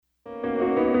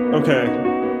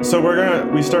Okay. So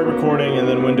we start recording, and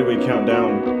then when do we count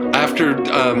down?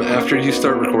 After you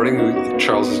start recording,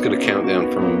 Charles is going to count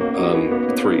down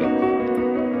from 3.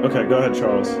 Okay, go ahead,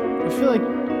 Charles. I feel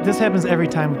like this happens every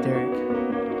time with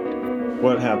Derek.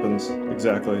 What happens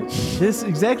exactly? This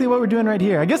exactly what we're doing right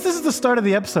here. I guess this is the start of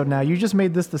the episode now. You just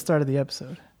made this the start of the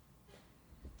episode.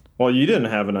 Well, you didn't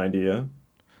have an idea.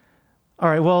 All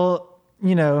right, well,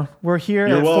 we're here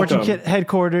You're at welcome. Fortune Kit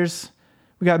headquarters.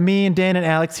 We got me and Dan and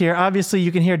Alex here. Obviously,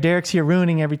 you can hear Derek's here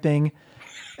ruining everything.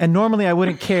 And normally I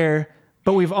wouldn't care,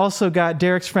 but we've also got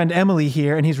Derek's friend Emily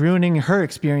here, and he's ruining her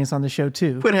experience on the show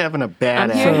too. Quit having a bad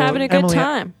I'm here So, having a good Emily,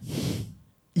 time.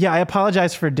 Yeah, I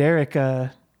apologize for Derek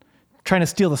trying to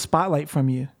steal the spotlight from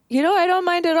you. I don't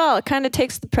mind at all. It kind of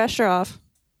takes the pressure off.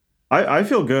 I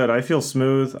feel good. I feel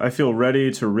smooth. I feel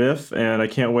ready to riff, and I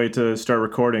can't wait to start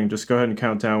recording. Just go ahead and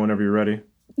count down whenever you're ready.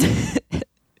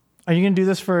 Are you going to do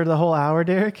this for the whole hour,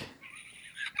 Derek?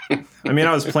 I mean,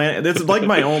 I was planning. It's like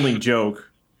my only joke.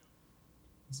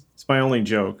 It's my only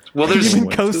joke. Well, You've there's been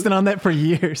coasting on that for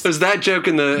years. that joke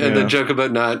and the Yeah. joke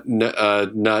about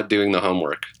not doing the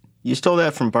homework. You stole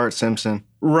that from Bart Simpson.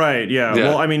 Right, yeah. Yeah.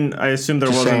 Well, I mean, I assume there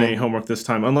Just wasn't saying. any homework this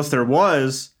time. Unless there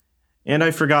was, and I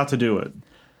forgot to do it.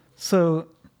 So,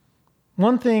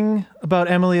 one thing about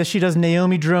Emily is she does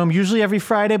Naomi Drome usually every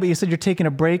Friday, but you said you're taking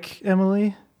a break,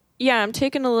 Emily? Yeah, I'm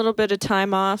taking a little bit of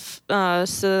time off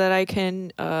so that I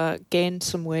can gain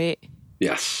some weight.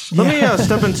 Yes. Let me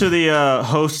step into the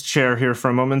host chair here for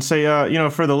a moment and say,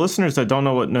 for the listeners that don't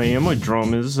know what Naomi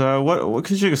Drome is, what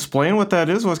could you explain what that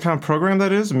is? What kind of program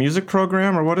that is? A music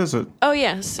program, or what is it? Oh,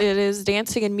 yes, it is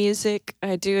dancing and music.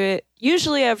 I do it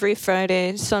usually every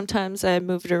Friday. Sometimes I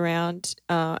move it around.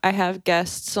 I have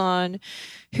guests on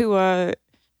who are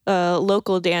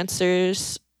local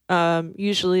dancers,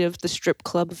 usually of the strip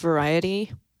club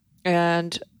variety.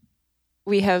 And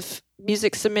we have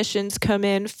music submissions come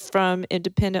in from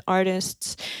independent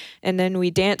artists, and then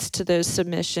we dance to those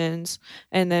submissions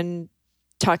and then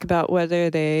talk about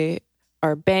whether they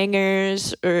are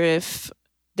bangers or if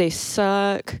they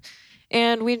suck.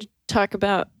 And we talk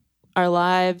about our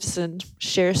lives and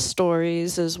share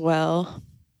stories as well.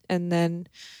 And then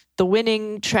the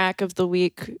winning track of the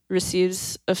week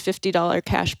receives a $50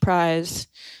 cash prize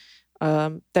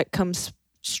that comes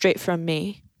straight from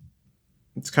me.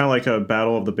 It's kind of like a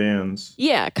battle of the bands.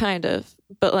 Yeah, kind of.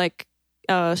 But like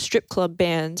strip club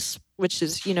bands, which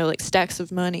is, like stacks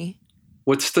of money.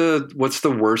 What's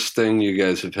the worst thing you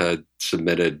guys have had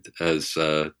submitted as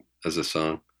a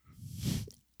song?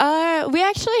 We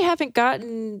actually haven't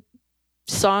gotten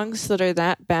songs that are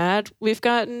that bad. We've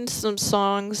gotten some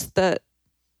songs that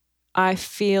I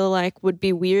feel like would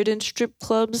be weird in strip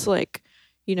clubs, like,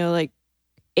 like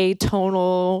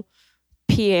atonal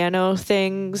piano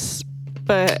things.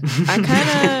 But I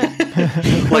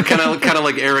kind of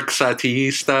like Eric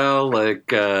Satie style, like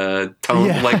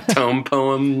tone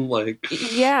poem, like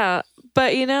yeah.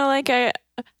 But like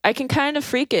I can kind of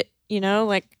freak it,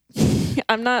 like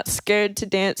I'm not scared to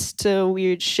dance to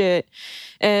weird shit,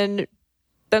 and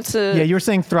that's Yeah, you were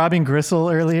saying throbbing gristle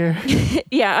earlier.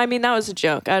 yeah. I mean that was a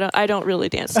joke. I don't really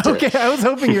dance. To, Okay, I was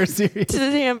hoping you were serious. to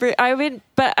the amber. I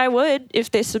would if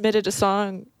they submitted a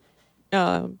song.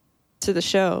 To the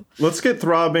show. Let's get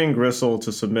Throbbing Gristle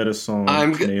to submit a song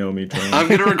to Naomi Drome. I'm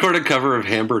going to record a cover of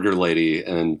Hamburger Lady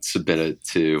and submit it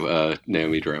to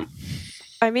Naomi Drome.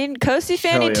 I mean, Kosi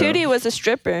Fanny Hell yeah. Tootie was a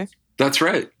stripper. That's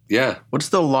right. Yeah. What's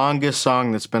the longest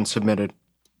song that's been submitted?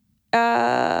 We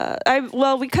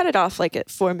cut it off like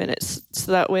at 4 minutes,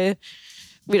 so that way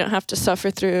we don't have to suffer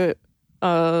through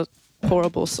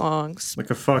horrible songs.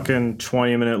 Like a fucking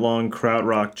 20-minute long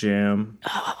krautrock jam.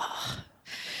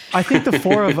 I think the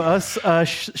four of us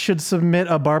should submit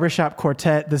a barbershop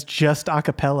quartet that's just a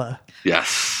cappella.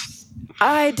 Yes.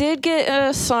 I did get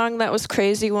a song that was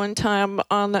crazy one time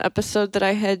on the episode that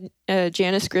I had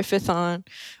Janice Griffith on,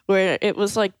 where it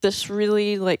was like this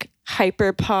really like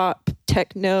hyper pop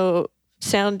techno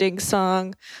sounding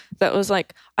song that was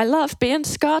like, I love being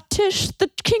Scottish, the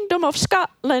kingdom of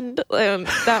Scotland.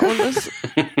 That one was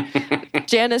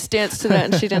Janice danced to that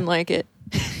and she didn't like it.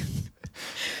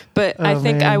 But I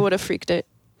think I would have freaked it.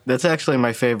 That's actually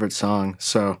my favorite song,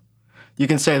 so you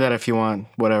can say that if you want,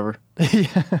 whatever.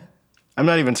 Yeah. I'm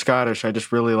not even Scottish. I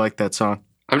just really like that song.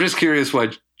 I'm just curious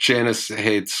why Janice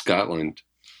hates Scotland.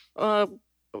 I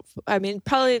mean,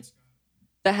 probably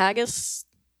the haggis.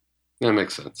 That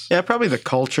makes sense. Yeah, probably the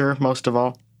culture most of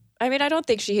all. I mean, I don't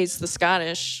think she hates the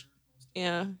Scottish.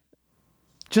 Yeah.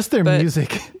 Just their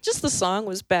music. Just the song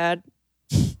was bad.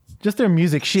 Just their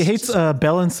music. She hates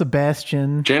Belle and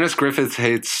Sebastian. Janice Griffith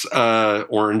hates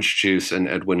Orange Juice and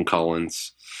Edwin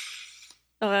Collins.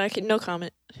 No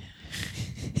comment.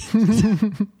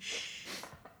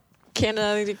 Can't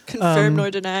neither confirm nor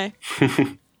deny.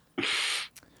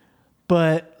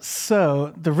 But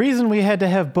so the reason we had to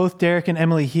have both Derek and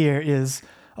Emily here is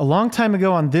a long time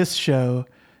ago on this show,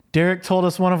 Derek told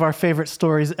us one of our favorite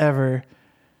stories ever,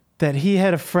 that he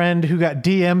had a friend who got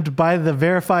DM'd by the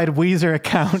verified Weezer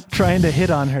account trying to hit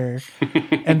on her.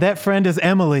 And that friend is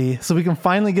Emily. So we can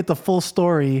finally get the full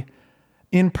story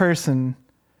in person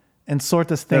and sort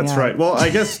this thing out. That's right. Well, I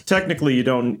guess technically you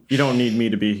don't need me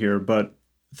to be here, but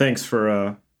thanks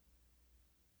for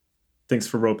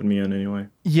roping me in anyway.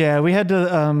 Yeah, we had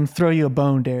to throw you a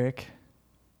bone, Derek.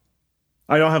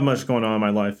 I don't have much going on in my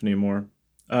life anymore.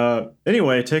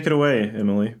 Anyway, take it away,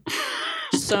 Emily.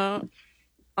 So,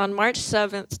 on March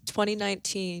 7th,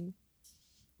 2019,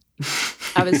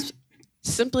 I was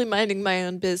simply minding my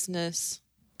own business,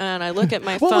 and I look at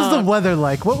my phone. What was the weather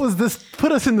like? What was this?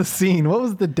 Put us in the scene. What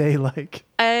was the day like?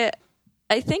 I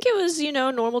think it was,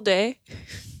 normal day.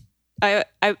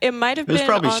 It might have been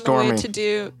probably on stormy. the way to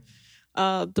do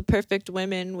The Perfect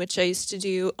Women, which I used to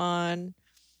do on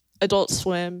Adult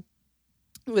Swim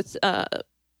with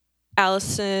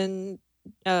Allison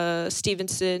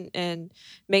Stevenson and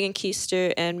Megan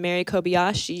Keister and Mary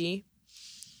Kobayashi.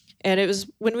 And it was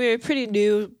when we were pretty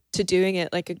new to doing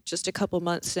it, like just a couple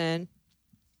months in.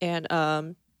 And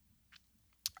I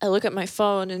look at my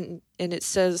phone and it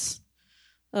says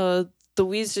the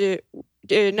Weezer,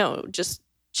 just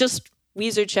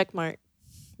Weezer checkmark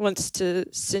wants to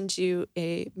send you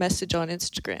a message on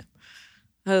Instagram.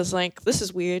 I was like, this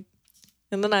is weird.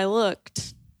 And then I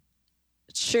looked.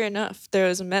 Sure enough, there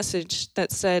was a message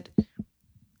that said,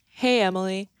 "Hey,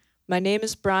 Emily, my name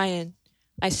is Brian.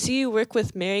 I see you work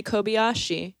with Mary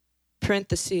Kobayashi.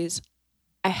 Parentheses,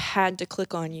 I had to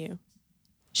click on you.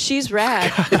 She's rad."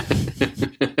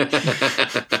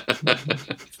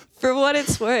 For what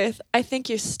it's worth, I think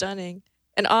you're stunning.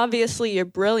 And obviously you're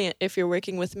brilliant if you're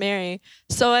working with Mary.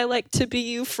 So I like to be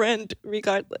you friend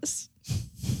regardless.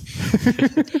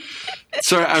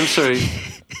 Sorry, I'm sorry.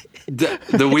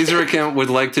 The Weezer account would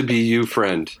like to be you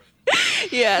friend.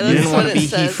 Yeah, You that's didn't what want to it be he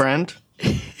says. friend?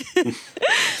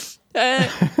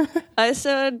 I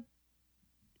said,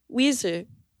 Weezer,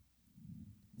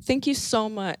 thank you so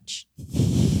much.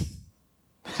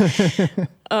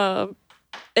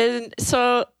 And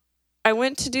so I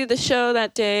went to do the show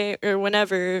that day or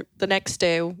whenever, the next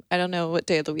day, I don't know what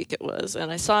day of the week it was.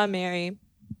 And I saw Mary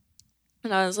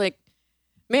and I was like,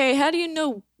 Mary, how do you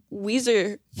know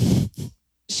Weezer?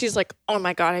 She's like, oh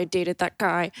my God, I dated that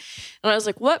guy. And I was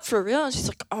like, what, for real? And she's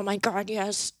like, oh my God,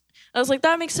 yes. I was like,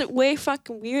 that makes it way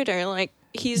fucking weirder. Like,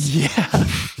 his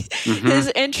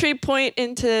entry point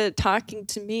into talking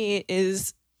to me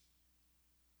is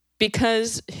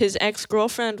because his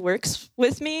ex-girlfriend works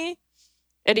with me.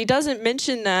 And he doesn't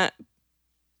mention that,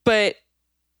 but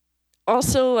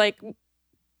also, like,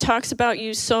 talks about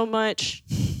you so much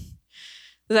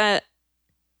that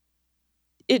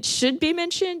it should be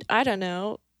mentioned. I don't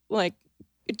know. Like,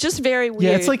 it's just very weird.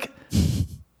 Yeah, it's like,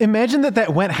 imagine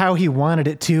that went how he wanted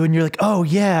it to, and you're like, oh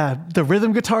yeah, the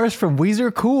rhythm guitarist from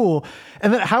Weezer, cool.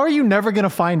 And then how are you never going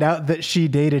to find out that she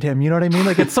dated him? You know what I mean?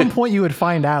 Like, at some point you would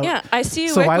find out. Yeah, I see you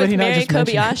So why work would with he not Mary just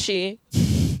mention it? Kobayashi.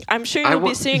 I'm sure you'll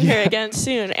be seeing her again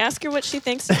soon. Ask her what she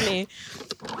thinks of me.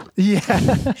 Yeah.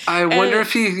 I wonder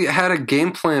if he had a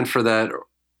game plan for that,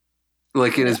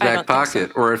 like in his I back don't think so.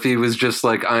 pocket, or if he was just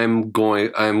like, I'm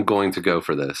going to go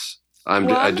for this.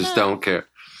 I just don't care.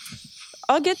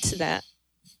 I'll get to that.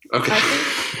 Okay. I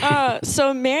think,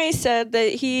 so Mary said that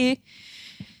he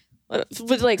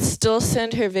would like still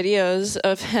send her videos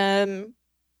of him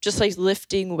just like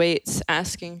lifting weights,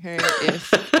 asking her if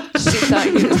she thought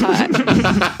he was hot.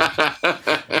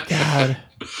 God.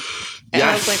 And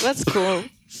I was like, that's cool.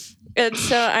 And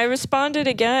so I responded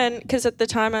again because at the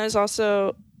time I was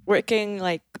also working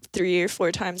like 3 or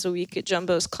 4 times a week at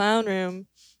Jumbo's Clown Room,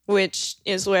 which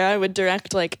is where I would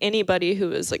direct like anybody who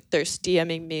was like thirst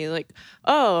DMing me, like,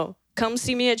 oh, come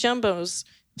see me at Jumbo's,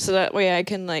 so that way I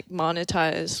can like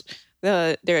monetize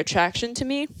their attraction to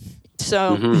me.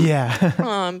 So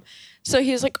Yeah. so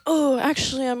he was like, oh,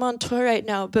 actually I'm on tour right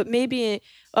now, but maybe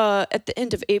at the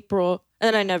end of April.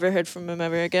 And I never heard from him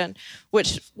ever again,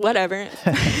 which whatever.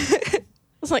 I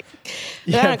was like, I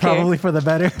Yeah, don't care. probably for the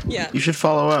better. Yeah. You should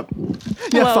follow up.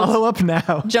 Yeah, Well, follow up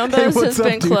now. Jumbo's Hey, what's has up,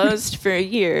 been dude? closed for a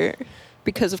year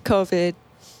because of COVID.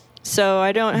 So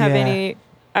I don't have Yeah. any.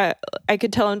 I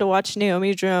could tell him to watch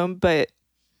Naomi Drome, but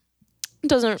it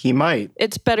doesn't. He might.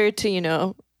 It's better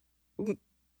to,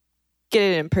 get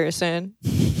it in person.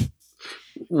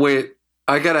 Wait,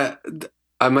 I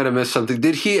might have missed something.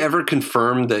 Did he ever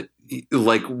confirm that,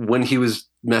 like, when he was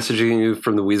messaging you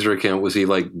from the Weezer account, was he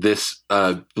like this,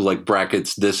 like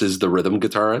brackets, this is the rhythm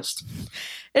guitarist?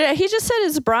 Yeah, he just said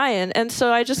it's Brian, and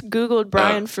so I just Googled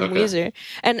Brian from okay. Weezer.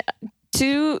 And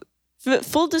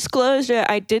full disclosure,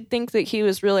 I did think that he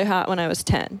was really hot when I was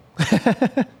 10.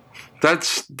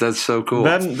 That's so cool.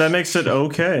 That makes it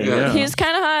okay. Yeah. He's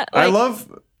kind of hot. I Like,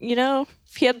 love. you know,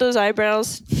 he had those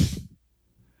eyebrows.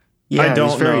 Yeah, I don't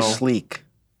he's very know. sleek.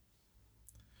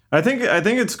 I think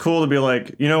it's cool to be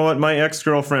like, you know what, my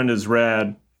ex-girlfriend is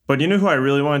rad, but you know who I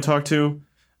really want to talk to?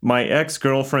 My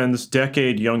ex-girlfriend's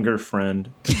decade younger friend.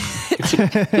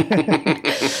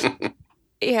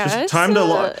 Yeah, Just it's, time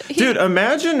to he- dude,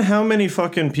 imagine how many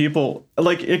fucking people,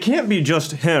 like, it can't be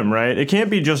just him, right? It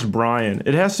can't be just Brian.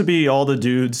 It has to be all the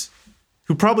dudes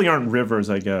who probably aren't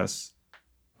Rivers, I guess.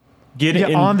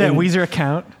 On that Weezer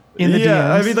account in the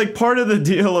DMs. I mean, like, part of the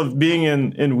deal of being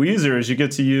in Weezer is you get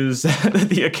to use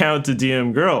the account to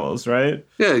DM girls, right?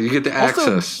 Yeah, you get the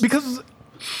Also, access. because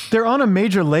they're on a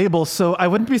major label, so I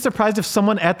wouldn't be surprised if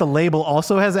someone at the label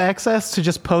also has access to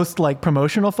just post like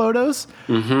promotional photos.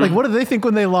 Like, what do they think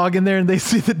when they log in there and they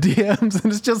see the DMs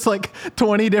and it's just like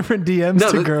 20 different DMs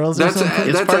to girls or something?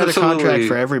 It's That's part of the absolutely- contract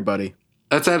for everybody.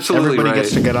 That's absolutely Everybody right.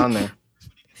 gets to get on there.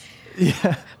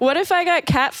 Yeah. What if I got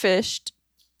catfished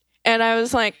and I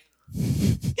was like,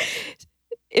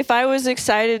 if I was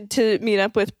excited to meet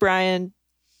up with Brian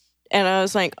and I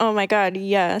was like, oh my God,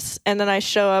 yes. And then I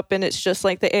show up and it's just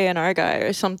like the A&R guy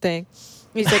or something.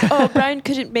 He's like, oh, Brian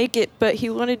couldn't make it, but he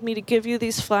wanted me to give you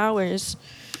these flowers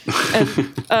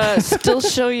and still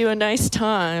show you a nice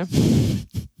time.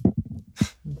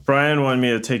 Brian wanted me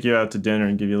to take you out to dinner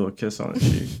and give you a little kiss on the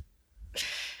cheek.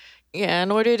 Yeah,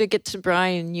 in order to get to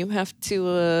Brian, you have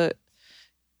to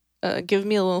give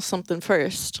me a little something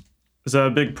first. Is that a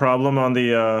big problem on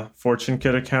the Fortune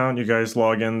Kid account? You guys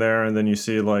log in there and then you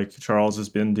see like Charles has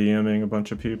been DMing a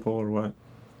bunch of people or what?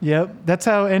 Yep. That's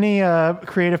how any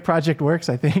creative project works,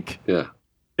 I think. Yeah.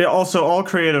 Yeah, also, all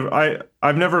creative.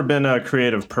 I've never been a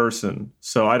creative person,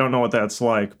 so I don't know what that's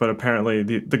like. But apparently,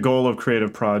 the goal of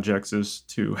creative projects is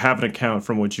to have an account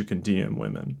from which you can DM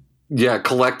women. Yeah,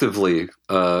 collectively,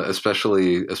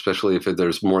 especially if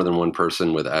there's more than one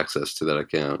person with access to that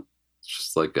account. It's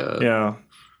just like Yeah,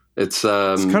 it's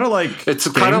it's kind of like it's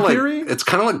game kind of like theory. it's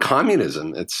kind of like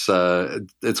communism. It's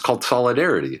called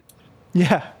solidarity.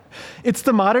 Yeah. It's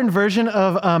the modern version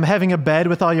of having a bed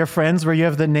with all your friends where you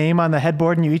have the name on the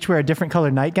headboard and you each wear a different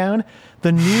colored nightgown.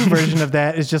 The new version of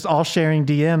that is just all sharing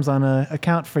DMs on an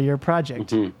account for your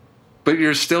project. Mm-hmm. But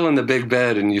you're still in the big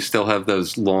bed and you still have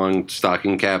those long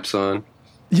stocking caps on.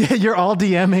 Yeah, you're all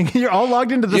DMing. You're all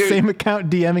logged into the You're- same account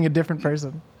DMing a different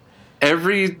person.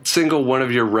 Every single one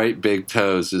of your right big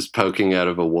toes is poking out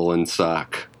of a woolen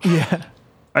sock. Yeah.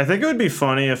 I think it would be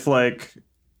funny if like,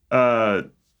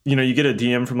 you get a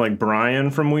DM from like Brian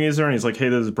from Weezer, and he's like, "Hey,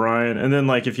 this is Brian," and then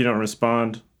like if you don't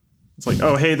respond, it's like,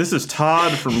 "Oh, hey, this is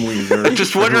Todd from Weezer."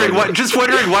 Just wondering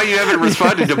why you haven't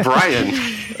responded to Brian.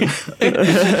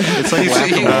 It's like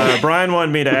whack-a-mole. Brian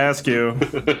wanted me to ask you.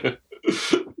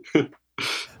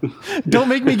 Don't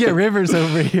make me get Rivers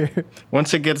over here.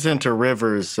 Once it gets into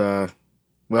Rivers,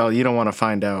 well, you don't want to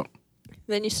find out.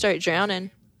 Then you start drowning.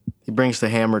 He brings the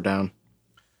hammer down.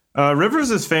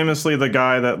 Rivers is famously the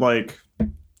guy that like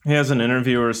he has an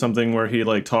interview or something where he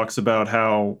like talks about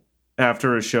how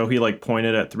after a show he like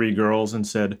pointed at 3 girls and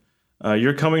said,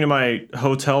 "You're coming to my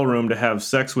hotel room to have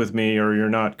sex with me, or you're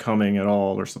not coming at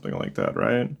all," or something like that,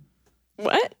 right?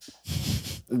 What?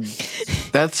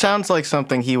 That sounds like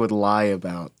something he would lie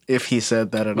about if he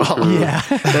said that at all. Yeah.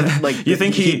 That, like, You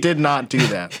think he he- did not do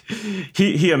that?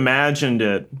 He imagined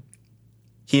it.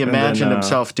 He And then, imagined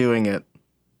himself doing it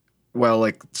while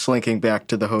like slinking back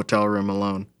to the hotel room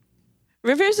alone.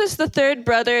 Rivers is the third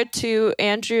brother to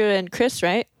Andrew and Chris,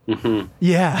 right?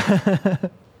 Yeah.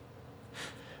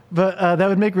 But that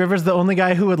would make Rivers the only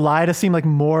guy who would lie to seem like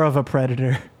more of a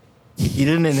predator. He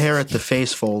didn't inherit the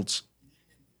face folds.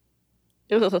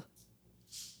 Ugh.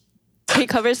 He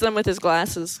covers them with his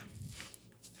glasses.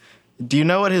 Do you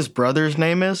know what his brother's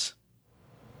name is?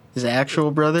 His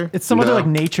actual brother? It's some other No. like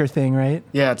nature thing, right?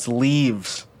 Yeah, it's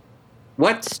Leaves.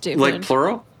 What? Stupid. Like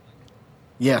plural?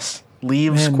 Yes,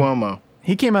 Leaves Man. Cuomo.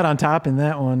 He came out on top in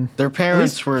that one. Their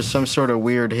parents were some sort of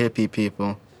weird hippie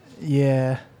people.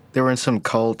 Yeah. They were in some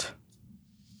cult.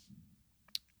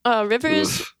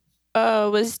 Rivers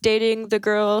was dating the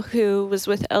girl who was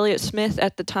with Elliott Smith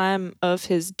at the time of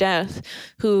his death,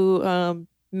 who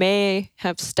may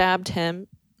have stabbed him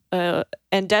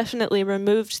and definitely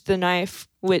removed the knife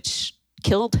which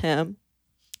killed him.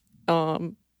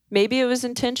 Maybe it was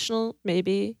intentional,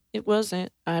 maybe it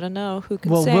wasn't. I don't know. Who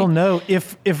can Well, say? we'll know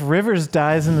if Rivers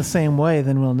dies in the same way.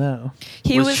 Then we'll know.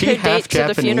 He Was was she her half date to the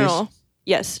Japanese? funeral.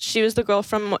 Yes, she was the girl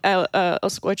from El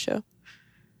Scorcho.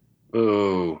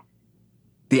 Oh.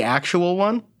 The actual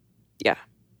one? Yeah.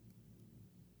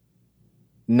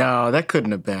 No, that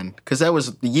couldn't have been, because that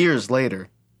was years later.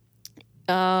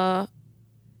 When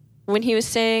he was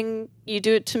saying "you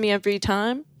do it to me every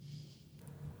time,"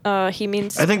 he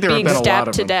means I think there have being been a lot stabbed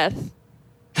of to them.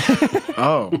 death.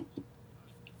 Oh.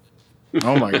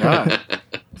 Oh my god.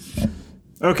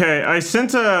 Okay, I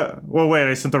sent the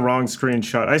wrong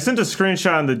screenshot. I sent a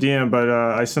screenshot in the DM, but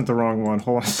I sent the wrong one.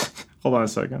 Hold on a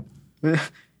second.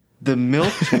 The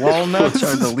milked walnuts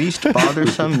are the least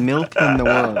bothersome milk in the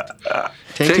world.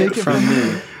 Take it from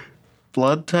me.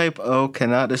 Blood type O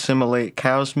cannot assimilate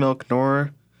cow's milk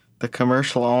nor the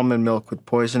commercial almond milk with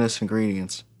poisonous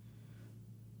ingredients.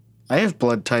 I have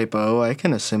blood type O. I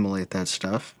can assimilate that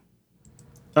stuff.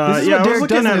 This is Yeah, what I was Derek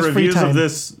looking does in at his free reviews time. of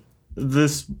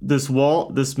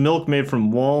this milk made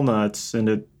from walnuts,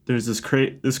 and there's this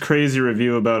crazy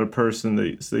review about a person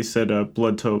that they said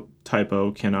blood type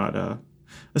O cannot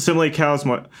assimilate cow's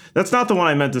milk. That's not the one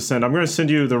I meant to send. I'm going to send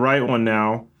you the right one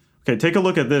now. Okay, take a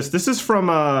look at this. This is from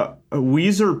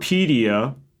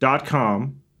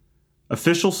Weezerpedia.com,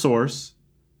 official source,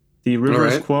 the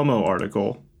Rivers right. Cuomo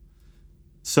article.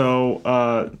 So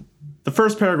the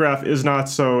first paragraph is not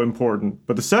so important,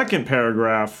 but the second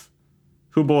paragraph,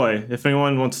 oh boy, if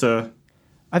anyone wants to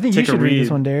I think you Take a should read this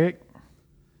read. one, Derek.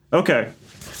 Okay.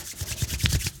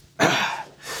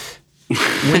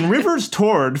 When Rivers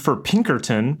toured for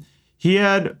Pinkerton, he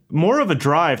had more of a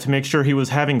drive to make sure he was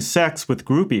having sex with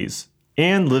groupies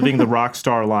and living the rock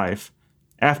star life.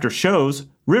 After shows,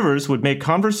 Rivers would make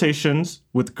conversations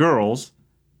with girls,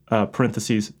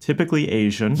 parentheses, typically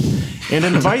Asian, and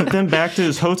invite them back to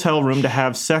his hotel room to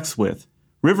have sex with.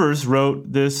 Rivers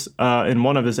wrote this in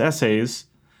one of his essays.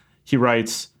 He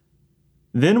writes,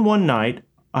 "Then one night,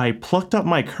 I plucked up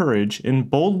my courage and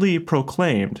boldly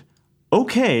proclaimed,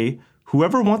 'Okay,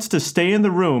 whoever wants to stay in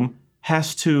the room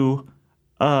has to,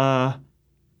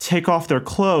 take off their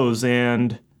clothes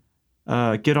and,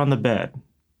 get on the bed.'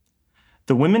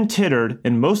 The women tittered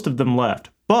and most of them left,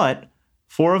 but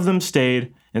 4 of them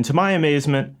stayed and to my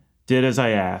amazement did as I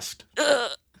asked.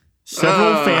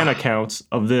 Several fan accounts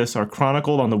of this are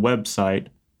chronicled on the website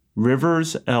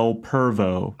Rivers El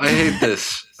Pervo. I hate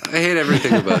this. I hate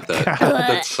everything about that.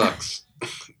 That sucks.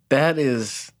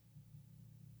 That's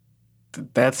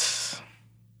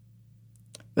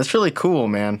really cool,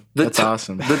 man. That's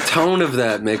awesome. The tone of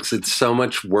that makes it so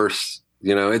much worse.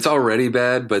 You know, it's already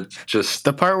bad, but just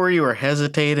The part where you were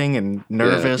hesitating and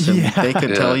nervous and Yeah. they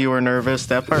could Yeah. tell you were nervous,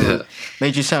 that part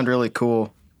made you sound really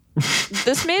cool.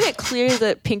 This made it clear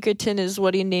that Pinkerton is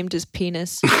what he named his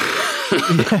penis.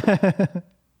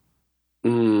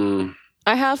 I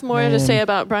have more to say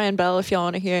about Brian Bell if y'all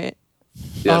want to hear it.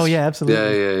 yes. Oh, yeah,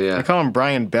 absolutely. Yeah. I call him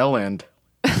Brian Bellend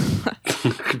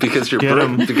because you're Get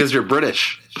 'em. because you're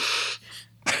British.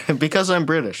 because I'm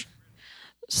British.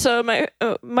 So my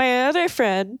other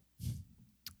friend,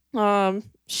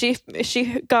 she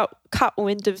got caught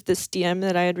wind of this DM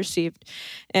that I had received,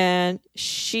 and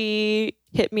she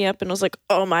hit me up and was like,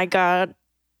 "Oh my god,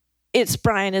 it's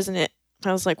Brian, isn't it?"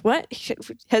 I was like, "What?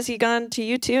 Has he gone to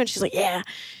you too?" And she's like, "Yeah,"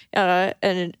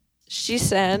 and she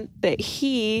said that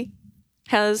he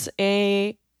has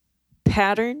a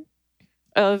pattern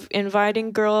of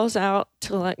inviting girls out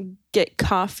to like get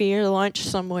coffee or lunch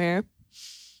somewhere.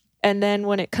 And then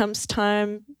when it comes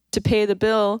time to pay the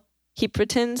bill, he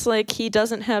pretends like he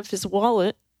doesn't have his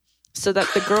wallet so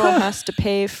that the girl has to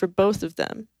pay for both of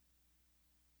them.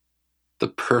 The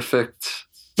perfect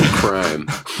crime.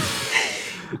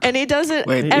 And he does it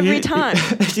Wait, every time.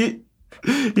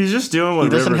 He's just doing what He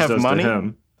doesn't Rivers have does money? to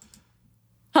him.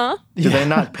 Huh? Do they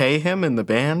not pay him in the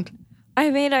band? I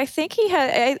mean, I think he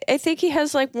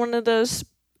has like one of those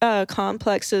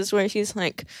complexes where he's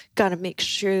like, gotta make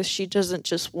sure she doesn't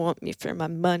just want me for my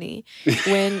money.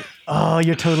 When Oh,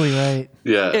 you're totally right.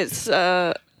 Yeah. it's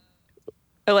like,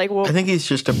 well, I think he's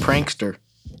just a prankster.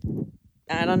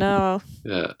 I don't know.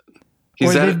 Yeah.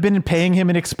 Or they've been paying him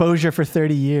an exposure for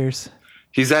 30 years.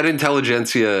 He's at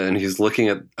Intelligentsia and he's looking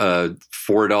at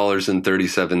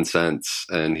 $4.37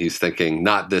 and he's thinking,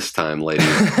 not this time, lady.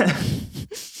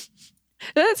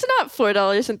 That's not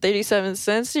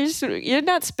 $4.37. You're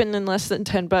not spending less than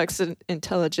 $10 in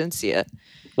Intelligentsia.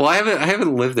 Well, I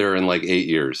haven't lived there in like 8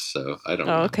 years, so I don't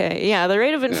know. Oh, okay, yeah. The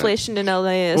rate of inflation in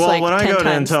LA is Well, like when I 10 go to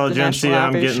times the national Intelligentsia, I'm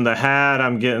average. getting the hat,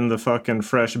 I'm getting the fucking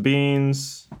fresh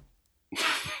beans.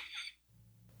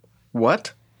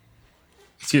 What?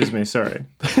 Excuse me, sorry.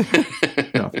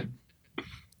 No.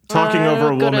 Talking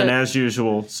over a go woman to as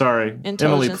usual. Sorry. Emily,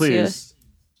 Intelligentsia. please.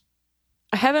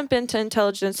 I haven't been to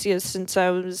Intelligentsia since I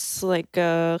was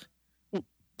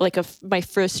my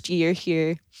first year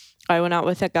here. I went out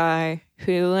with a guy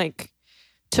who like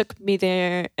took me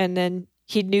there, and then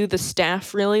he knew the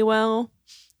staff really well.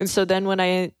 And so then when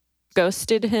I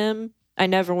ghosted him, I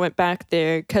never went back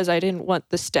there because I didn't want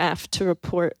the staff to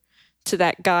report to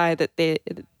that guy that they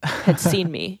had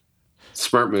seen me.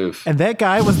 Smart move. And that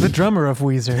guy was the drummer of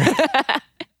Weezer.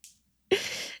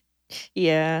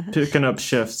 Yeah. Picking up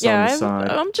shifts on the side.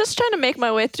 I'm just trying to make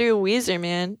my way through Weezer,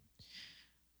 man.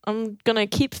 I'm gonna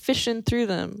keep fishing through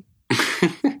them.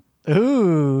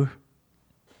 Ooh.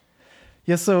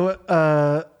 Yeah,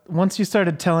 so once you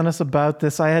started telling us about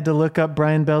this, I had to look up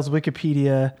Brian Bell's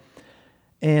Wikipedia,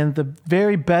 and the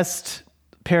very best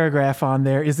paragraph on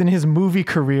there is in his movie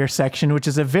career section, which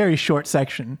is a very short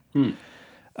section.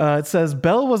 It says,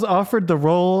 Bell was offered a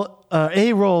role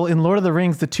in Lord of the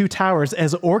Rings, The Two Towers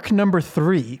as Orc number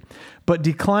 3, but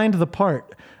declined the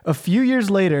part. A few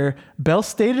years later, Bell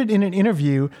stated in an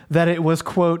interview that it was,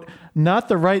 quote, not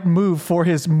the right move for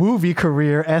his movie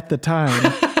career at the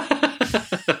time.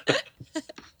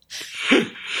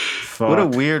 What a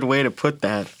weird way to put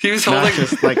that. He was Not holding...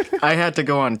 just like, I had to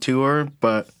go on tour,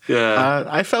 but Yeah.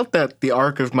 I felt that the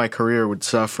arc of my career would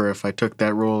suffer if I took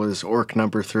that role as Orc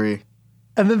number 3.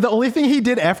 And then the only thing he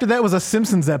did after that was a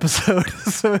Simpsons episode.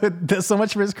 So that's so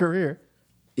much for his career.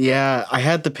 Yeah, I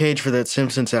had the page for that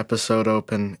Simpsons episode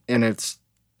open, and it's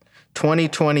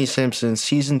 2020 Simpsons,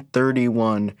 season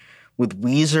 31, with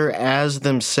Weezer as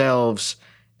themselves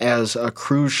as a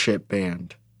cruise ship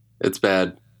band. It's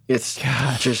bad. It's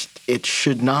just, it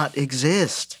should not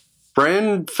exist.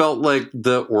 Brian felt like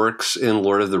the orcs in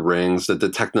Lord of the Rings, that the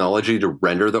technology to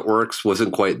render the orcs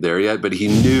wasn't quite there yet, but he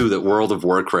knew that World of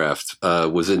Warcraft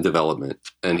was in development,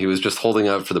 and he was just holding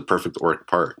out for the perfect orc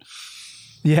part.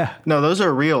 Yeah. No, those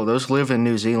are real. Those live in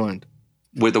New Zealand.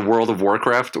 With the World of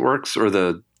Warcraft orcs, or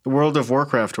the... The World of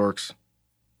Warcraft orcs.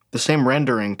 The same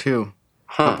rendering, too.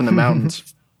 Huh. Up in the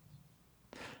mountains.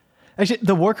 Actually,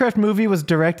 the Warcraft movie was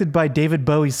directed by David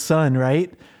Bowie's son,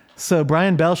 right? So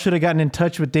Brian Bell should have gotten in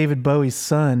touch with David Bowie's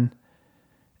son,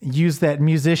 used that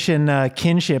musician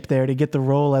kinship there to get the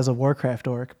role as a Warcraft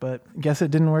orc, but I guess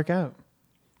it didn't work out.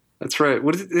 That's right.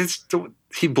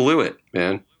 He blew it,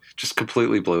 man. Just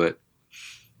completely blew it.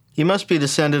 He must be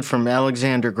descended from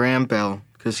Alexander Graham Bell,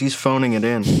 because he's phoning it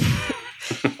in.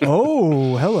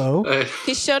 Oh, hello.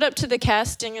 He showed up to the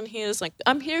casting and he was like,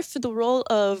 I'm here for the role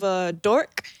of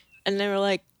Dork. And they were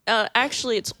like,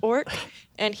 actually, it's Orc.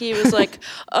 And he was like,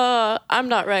 I'm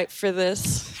not right for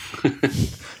this. I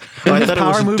His thought it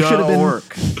power was move should have been-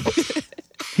 Orc.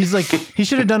 He's like, he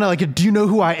should have done it like, do you know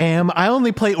who I am? I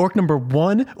only play orc number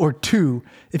 1 or 2.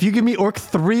 If you give me orc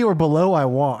 3 or below, I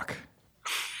walk.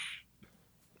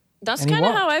 That's And he kind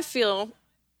of walked. how I feel.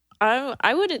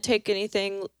 I wouldn't take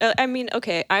anything. I mean,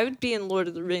 okay, I would be in Lord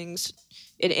of the Rings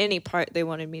in any part they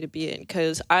wanted me to be in,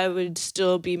 because I would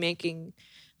still be making,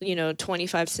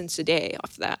 25 cents a day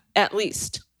off that, at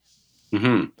least.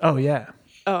 Mm-hmm. Oh, yeah.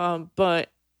 But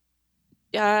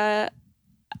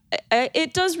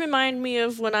it does remind me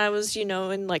of when I was,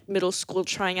 in like middle school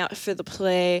trying out for the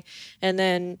play, and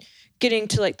then getting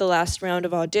to like the last round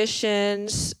of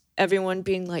auditions, everyone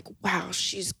being like, wow,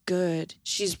 she's good.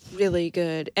 She's really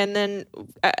good. And then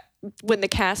when the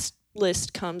cast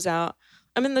list comes out,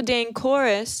 I'm in the dang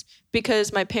chorus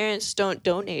because my parents don't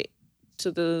donate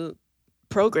to the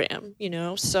program,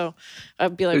 So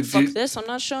I'd be like, fuck this. I'm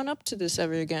not showing up to this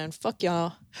ever again. Fuck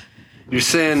y'all. You're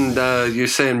saying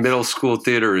middle school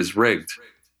theater is rigged.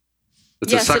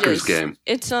 It's Yes, a sucker's it is. game.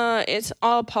 It's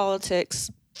all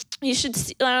politics. You should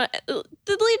see, the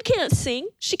lead can't sing.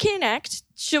 She can't act.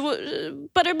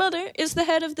 But her mother is the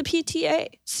head of the PTA.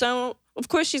 So, of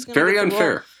course, she's going to Very get the unfair.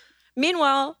 role.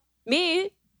 Meanwhile, me,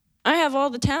 I have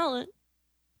all the talent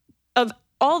of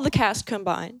all the cast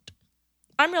combined.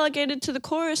 I'm relegated to the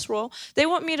chorus role. They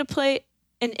want me to play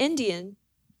an Indian.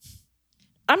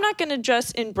 I'm not going to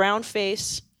dress in brown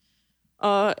face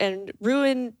and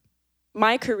ruin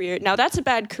my career. Now, that's a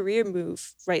bad career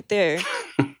move right there.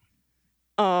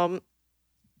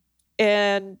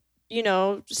 And,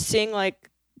 sing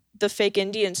like the fake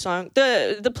Indian song.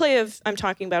 The play I'm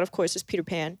talking about, of course, is Peter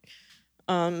Pan.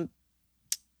 No,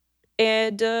 I'm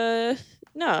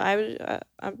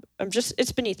just,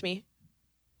 it's beneath me.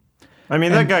 I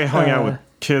mean, that guy hung out with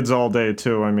kids all day,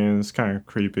 too. I mean, it's kind of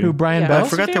creepy. Who, Brian Yeah. Bell? I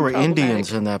forgot there were very Indians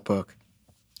problematic. in that book.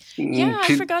 Yeah,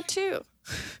 I forgot too.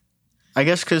 I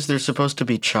guess because they're supposed to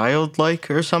be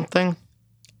childlike or something.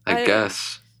 I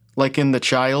guess. Like in the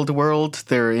child world,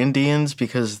 they're Indians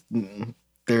because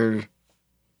they're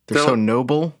so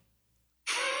noble.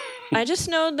 I just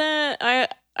know that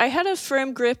I had a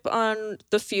firm grip on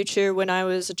the future when I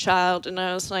was a child, and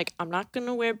I was like, I'm not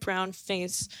gonna wear brown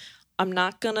face. I'm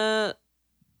not gonna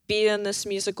be in this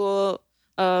musical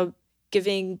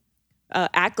giving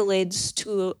accolades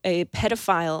to a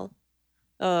pedophile,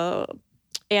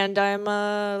 and I'm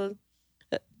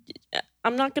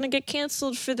not gonna get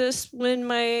canceled for this when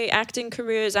my acting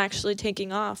career is actually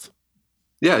taking off.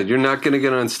 Yeah, you're not going to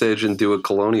get on stage and do a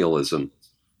colonialism.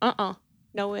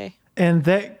 No way. And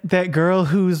that girl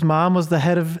whose mom was the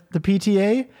head of the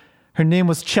PTA, her name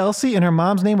was Chelsea, and her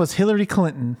mom's name was Hillary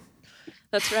Clinton.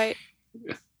 That's right.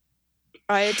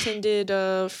 I attended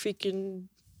freaking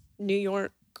New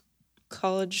York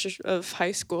College of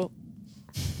High School.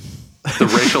 The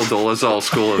Rachel Dolezal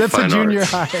School of That's Fine a junior Arts.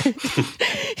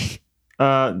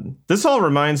 high. This all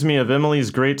reminds me of Emily's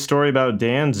great story about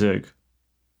Danzig.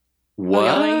 What? Oh,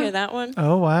 y'all want to hear that one?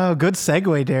 Oh, wow. Good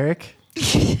segue, Derek.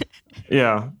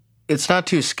 Yeah. It's not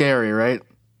too scary, right?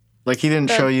 Like he didn't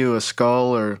show you a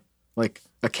skull or like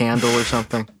a candle or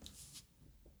something.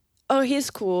 Oh,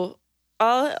 he's cool.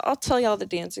 I'll tell y'all the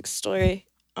Danzig story.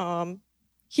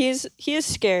 He is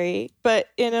scary, but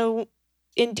in a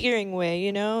endearing way,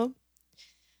 you know.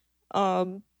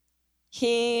 The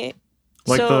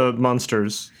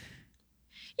Munsters.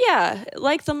 Yeah,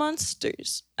 like the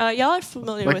Munsters. Y'all are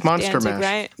familiar Like with Monster Danzig, Mash.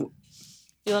 right?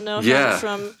 You'll know Yeah. him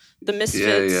from the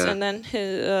Misfits, Yeah. and then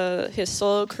his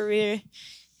solo career,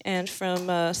 and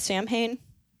from Samhain.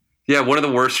 Yeah, one of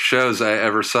the worst shows I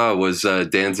ever saw was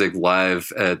Danzig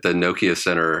live at the Nokia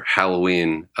Center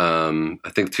Halloween, I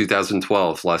think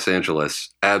 2012, Los Angeles.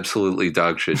 Absolutely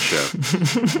dog shit show.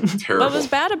 Terrible. What was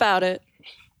bad about it?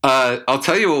 I'll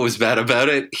tell you what was bad about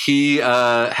it. He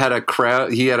had a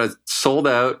crowd. He had a sold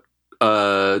out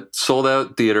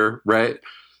theater, right?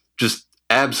 Just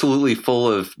absolutely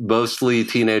full of mostly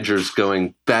teenagers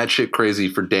going batshit crazy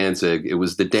for Danzig. It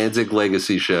was the Danzig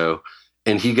Legacy show,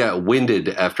 and he got winded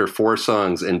after 4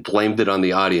 songs and blamed it on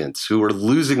the audience, who were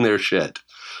losing their shit.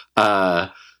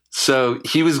 So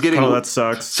he was getting. Oh, that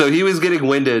sucks. So he was getting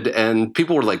winded, and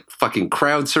people were like fucking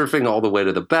crowd surfing all the way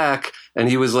to the back. And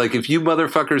he was like, "If you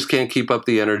motherfuckers can't keep up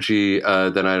the energy,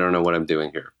 then I don't know what I'm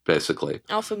doing here." Basically,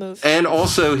 Alpha move. and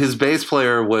also his bass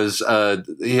player was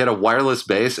he had a wireless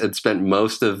bass and spent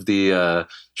most of the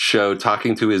show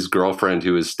talking to his girlfriend,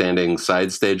 who was standing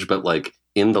side stage, but like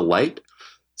in the light.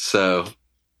 So.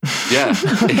 Yeah,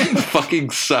 it fucking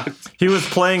sucked. He was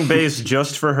playing bass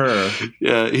just for her.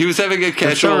 Yeah, he was having a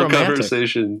casual romantic.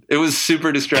 conversation. It was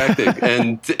super distracting,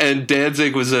 and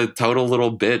Danzig was a total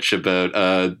little bitch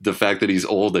about the fact that he's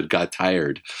old and got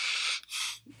tired.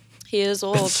 He is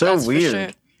old. It's so that's for weird. sure.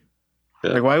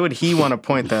 Yeah. Like, why would he want to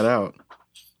point that out?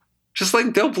 Just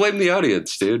like, don't blame the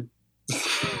audience, dude.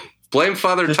 Blame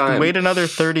Father Just Time. wait another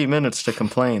 30 minutes to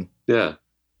complain. Yeah,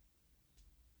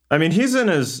 I mean, he's in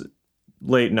his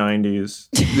late 90s.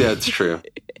 yeah, it's true.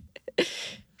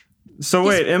 So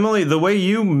wait, Emily, the way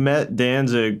you met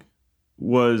Danzig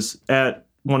was at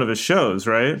one of his shows,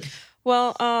 right?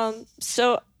 Well,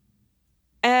 so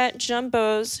at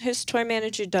Jumbo's, his tour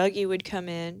manager Dougie would come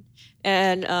in,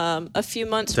 and a few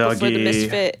months before the Dougie.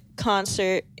 Misfit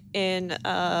concert in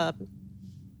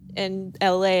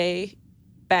LA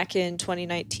back in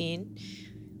 2019,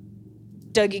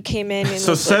 Dougie came in and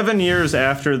So was like- 7 years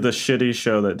after the shitty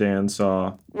show that Dan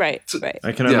saw, right.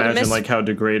 I can Yeah. imagine like how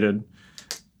degraded.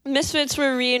 Misfits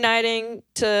were reuniting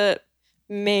to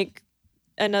make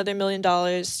another $1 million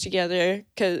together,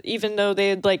 because even though they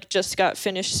had like just got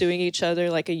finished suing each other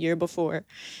like a year before,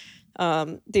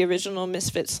 the original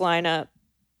Misfits lineup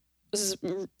was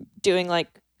doing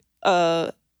like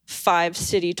a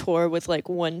 5-city tour with like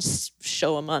one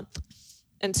show a month.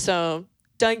 And so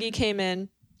Dougie came in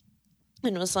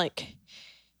and was like,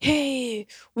 "Hey,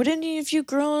 would any of you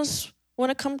girls want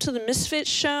to come to the Misfits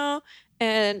show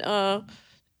and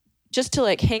just to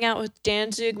like hang out with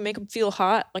Danzig, make him feel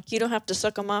hot? Like, you don't have to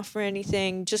suck him off or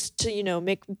anything, just to, you know,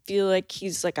 make him feel like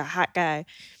he's like a hot guy."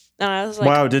 And I was like,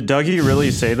 Wow, did Dougie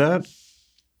really say that?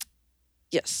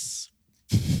 yes.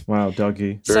 Wow,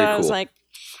 Dougie. So Very I was cool. like,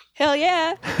 hell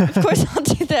yeah, of course I'll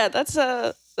do that.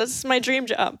 That's my dream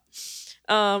job.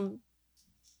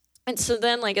 And so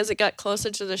then, like, as it got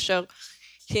closer to the show,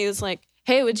 he was like,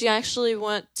 "Hey, would you actually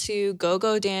want to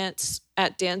go dance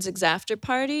at Danzig's after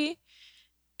party?"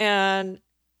 And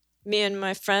me and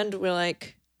my friend were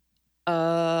like,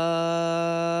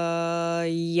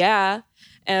 yeah.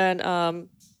 And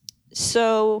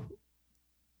so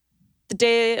the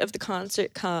day of the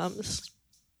concert comes.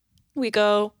 We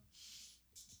go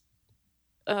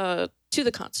to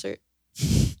the concert.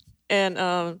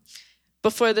 And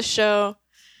before the show,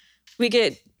 we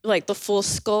get like the full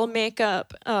skull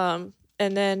makeup. And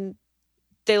then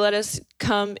they let us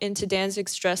come into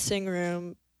Danzig's dressing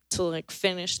room to like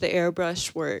finish the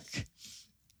airbrush work.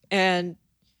 And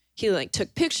he like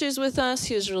took pictures with us.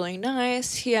 He was really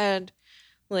nice. He had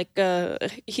like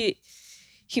he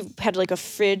had like a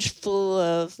fridge full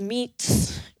of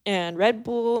meats and Red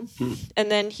Bull.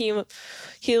 And then he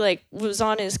like was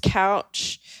on his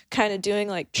couch kind of doing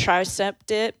like tricep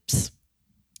dips.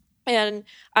 And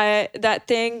that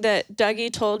thing that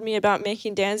Dougie told me about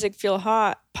making Danzig feel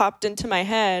hot popped into my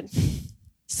head.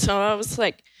 So I was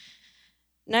like,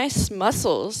 nice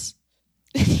muscles.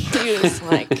 He was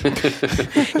like,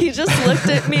 he just looked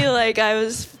at me like I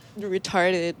was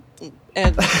retarded.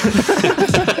 And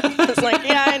I was like,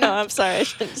 yeah, I know. I'm sorry. I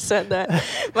shouldn't have said that.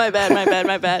 My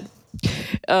bad.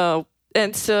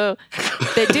 And so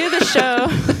they do the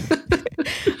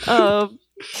show.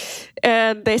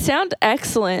 And they sound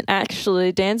excellent,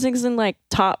 actually. Danzig's in like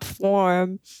top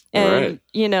form, and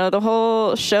you know the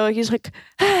whole show. He's like,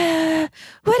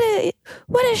 what do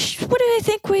I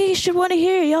think we should want to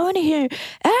hear? Y'all want to hear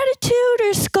attitude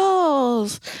or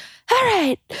skulls? All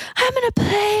right, I'm gonna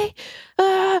play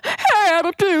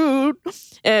attitude,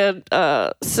 and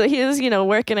so he was,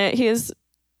 working it. He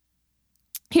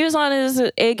was on his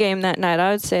A game that night, I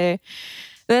would say.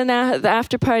 Then the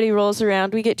after party rolls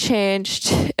around, we get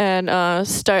changed and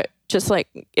start just like,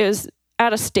 it was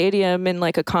at a stadium in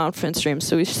like a conference room.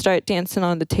 So we start dancing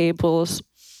on the tables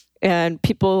and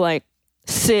people like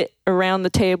sit around the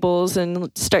tables and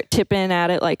start tipping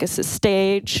at it like it's a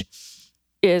stage.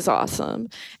 It is awesome.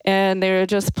 And they were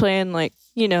just playing like,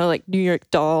 like New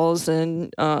York Dolls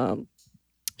and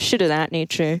shit of that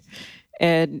nature.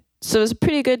 And so it was a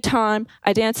pretty good time.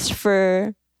 I danced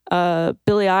for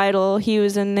Billy Idol, he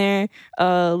was in there.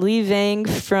 Lee Vang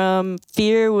from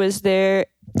Fear was there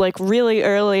like really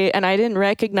early, and I didn't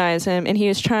recognize him, and he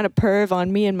was trying to perv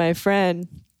on me and my friend,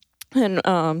 and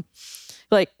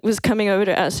like was coming over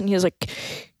to us, and he was like,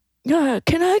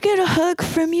 can I get a hug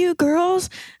from you girls?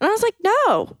 And I was like,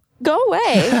 no, go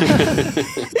away.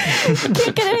 You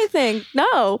can't get anything.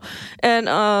 No. And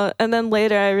then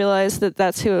later I realized that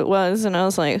that's who it was, and I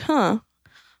was like,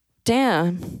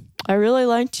 damn, I really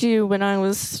liked you when I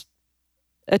was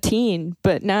a teen,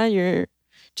 but now you're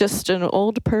just an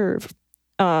old perv.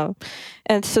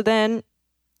 And so then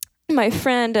my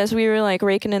friend, as we were like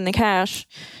raking in the cash,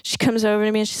 she comes over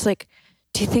to me and she's like,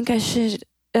 do you think I should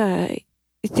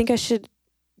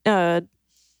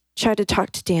try to talk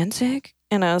to Danzig?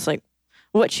 And I was like,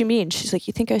 what you mean? She's like,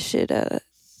 you think I should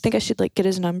like get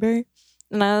his number?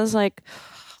 And I was like,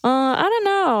 I don't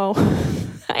know.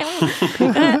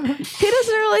 He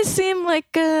doesn't really seem like,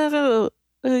 he's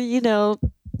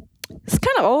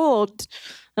kind of old.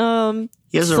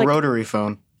 He has a rotary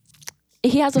phone.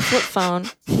 He has a flip phone,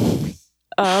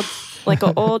 like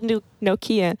an old new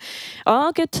Nokia.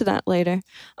 I'll get to that later.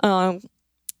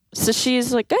 So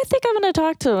she's like, I think I'm going to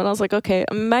talk to him. And I was like, okay.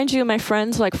 Mind you, my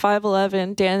friend's like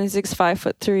 5'11", Danzig's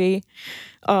 5'3".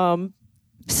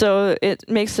 So it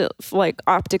makes it like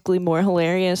optically more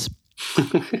hilarious.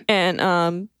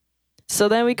 And so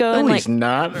then we go and like, he's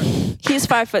not. He's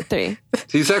 5'3".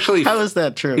 He's actually, how is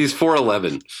that true? He's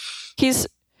 4'11". He's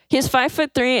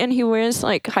 5'3" and he wears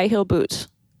like high heel boots.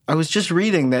 I was just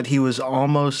reading that he was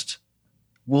almost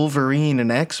Wolverine in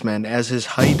X-Men, as his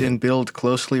height and build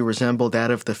closely resembled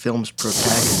that of the film's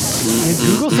protagonist. Yeah,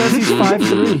 Google says he's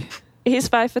 5'3". He's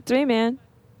 5'3", man.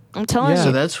 I'm telling you.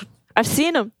 So that's, I've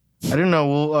seen him. I didn't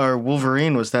know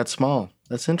Wolverine was that small.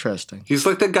 That's interesting. He's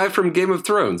like the guy from Game of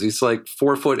Thrones. He's like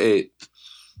 4'8".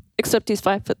 Except he's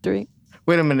 5'3".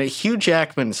 Wait a minute. Hugh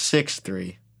Jackman's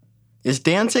 6'3". Is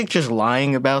Danzig just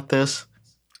lying about this?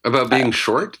 About being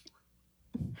short?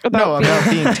 About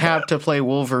being tapped to play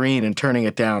Wolverine and turning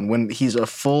it down when he's a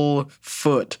full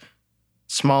foot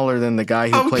smaller than the guy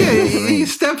who played Wolverine.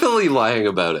 He's definitely lying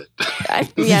about it.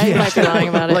 He might be lying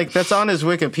about it. Like, that's on his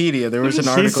Wikipedia. There was an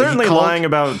article. He's certainly lying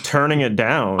about turning it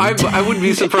down. I wouldn't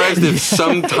be surprised if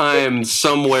sometime,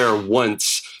 somewhere,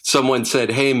 once, someone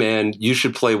said, hey, man, you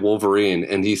should play Wolverine.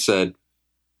 And he said,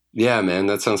 yeah, man,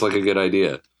 that sounds like a good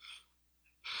idea.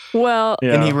 Well,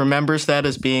 yeah. And he remembers that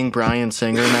as being Bryan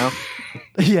Singer now.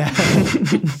 Yeah.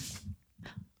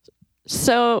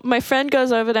 So my friend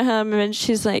goes over to him and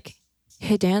she's like,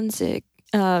 hey, Danzig,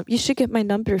 you should get my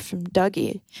number from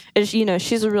Dougie. And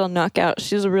she's a real knockout.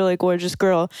 She's a really gorgeous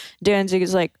girl. Danzig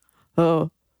is like,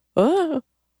 oh,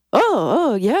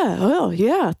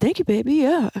 yeah. Thank you, baby.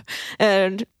 Yeah.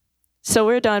 And so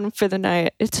we're done for the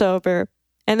night. It's over.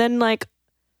 And then like,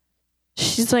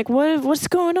 she's like, what's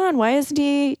going on? Why hasn't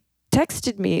he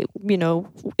texted me,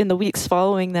 in the weeks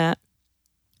following that?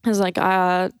 I was like,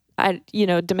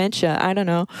 dementia. I don't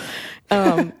know.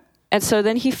 And so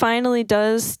then he finally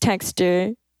does text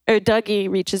her, or Dougie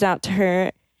reaches out to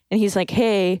her, and he's like,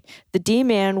 hey, the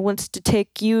D-Man wants to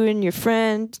take you and your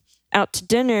friend out to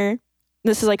dinner.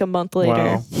 This is like a month later.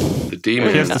 Wow. The D-Man.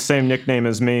 He has the same nickname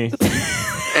as me.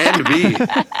 And me.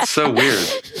 So weird.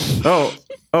 Oh,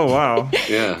 wow.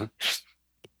 Yeah.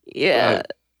 Yeah.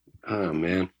 Oh,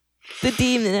 man. The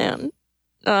D-Man.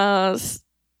 So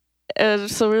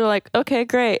we were like, okay,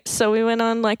 great. So we went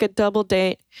on like a double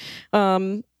date.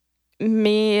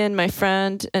 Me and my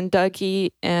friend and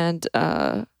Dougie and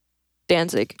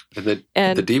Danzig.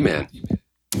 And the D-Man.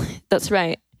 That's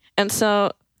right. And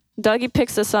so Dougie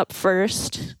picks us up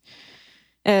first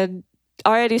and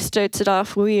already starts it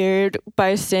off weird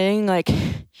by saying like,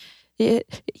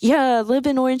 yeah, I live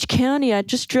in Orange County. I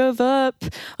just drove up.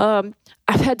 I've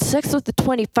had sex with a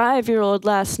 25-year-old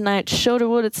last night. Showed her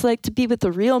what it's like to be with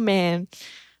a real man.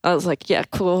 I was like, yeah,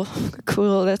 cool.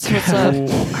 That's what's up.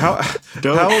 How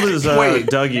old is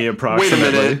Dougie approximately? Wait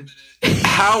a minute.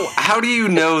 How do you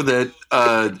know that?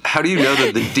 How do you know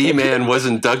that the D-Man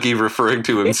wasn't Dougie referring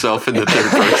to himself in the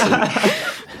third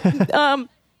person?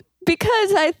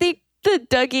 Because I think that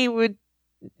Dougie wouldn't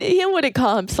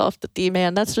call himself the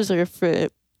D-Man. That's reserved for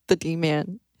the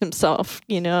D-Man himself.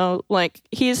 Like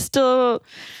he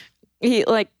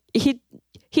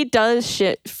does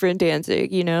shit for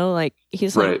Danzig. Like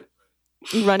he's like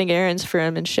running errands for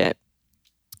him and shit.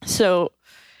 So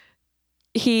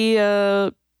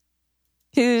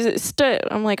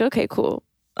I'm like, okay, cool.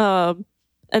 And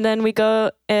then we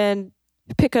go and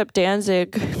pick up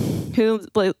Danzig, who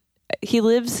like he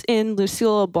lives in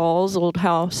Lucille Ball's old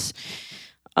house,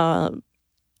 and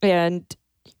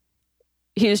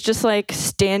he was just like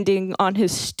standing on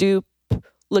his stoop,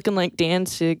 looking like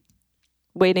Danzig,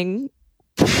 waiting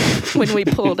when we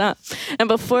pulled up. And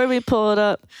before we pulled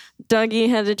up, Dougie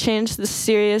had to change the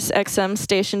Sirius XM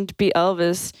station to be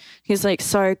Elvis. He's like,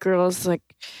 sorry, girls, like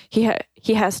he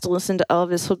has to listen to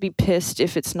Elvis. He'll be pissed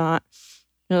if it's not.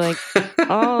 You're like,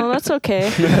 oh, that's okay.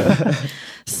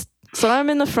 So I'm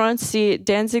in the front seat.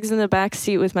 Danzig's in the back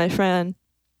seat with my friend.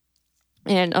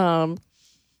 And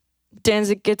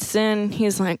Danzig gets in.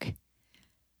 He's like,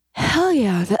 hell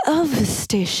yeah, the Elvis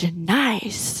station,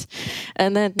 nice.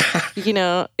 And then,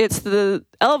 it's the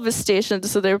Elvis station,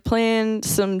 so they're playing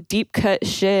some deep cut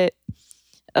shit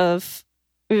of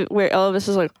where Elvis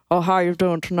is like, oh, how you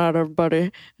doing tonight,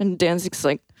 everybody? And Danzig's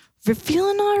like, we're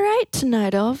feeling all right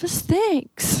tonight, Elvis,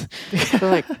 thanks. We're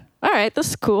like, all right, this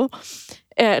is cool.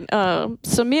 And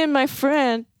so me and my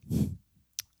friend,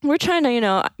 we're trying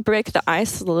to, break the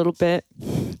ice a little bit.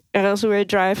 As we were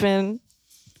driving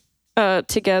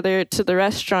together to the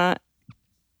restaurant,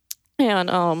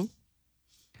 and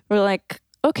we're like,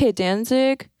 okay,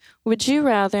 Danzig, would you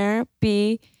rather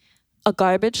be a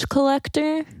garbage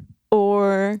collector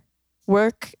or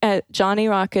work at Johnny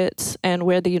Rockets and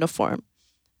wear the uniform?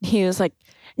 He was like,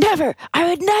 never. I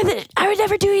would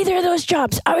never do either of those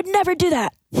jobs. I would never do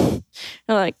that. I'm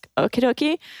like, okie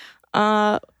dokie.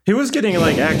 He was getting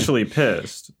like actually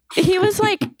pissed. He was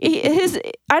like,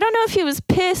 I don't know if he was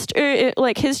pissed or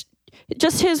like his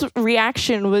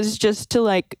reaction was just to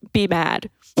like be mad.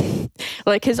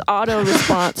 Like his auto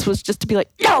response was just to be like,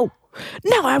 no,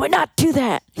 I would not do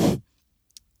that. We're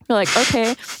like,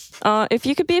 okay, if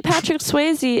you could be Patrick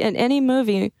Swayze in any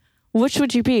movie, which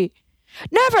would you be?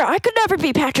 Never. I could never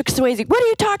be Patrick Swayze. What are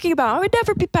you talking about? I would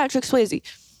never be Patrick Swayze.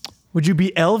 Would you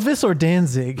be Elvis or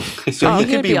Danzig? So he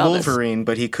could be Wolverine,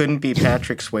 but he couldn't be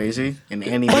Patrick Swayze in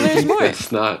any movie. There's more.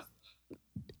 It's not.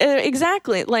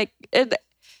 Exactly. Like, and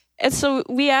so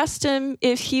we asked him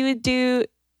if he would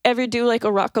ever do like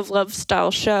a Rock of Love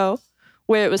style show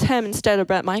where it was him instead of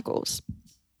Bret Michaels.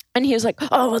 And he was like,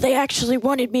 oh, well, they actually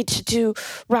wanted me to do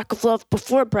Rock of Love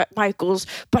before Bret Michaels,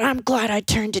 but I'm glad I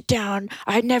turned it down.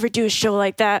 I'd never do a show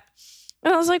like that.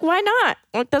 And I was like, why not?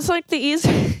 Like, that's like the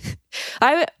easy.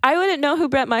 I wouldn't know who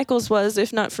Bret Michaels was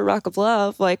if not for Rock of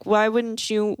Love. Like, why wouldn't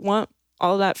you want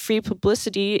all that free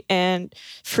publicity and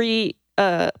free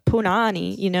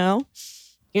punani,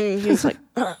 And he's like,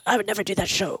 I would never do that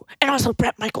show. And also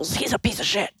Bret Michaels, he's a piece of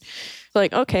shit.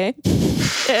 Like, okay.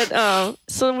 And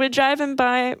so we're driving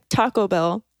by Taco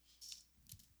Bell.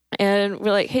 And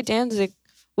we're like, hey, Danzig,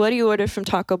 what do you order from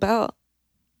Taco Bell?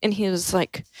 And he was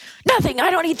like, nothing,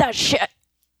 I don't eat that shit.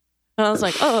 And I was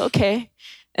like, oh, okay.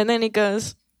 And then he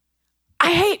goes,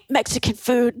 I hate Mexican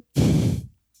food.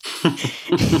 I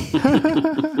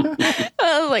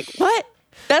was like, what?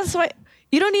 That's why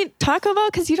you don't eat Taco Bell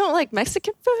because you don't like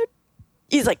Mexican food?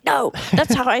 He's like, no,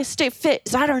 that's how I stay fit,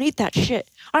 is I don't eat that shit.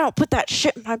 I don't put that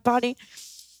shit in my body. I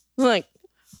was like,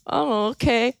 oh,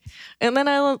 okay. And then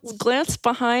I glance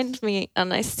behind me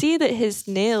and I see that his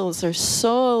nails are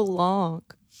so long.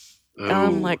 And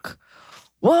I'm like,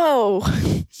 whoa.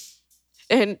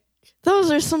 And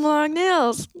those are some long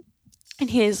nails. And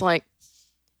he's like,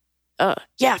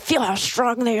 yeah, feel how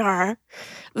strong they are.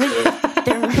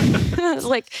 I was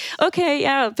like, okay,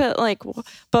 yeah, but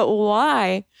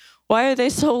why? Why are they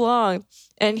so long?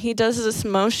 And he does this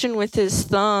motion with his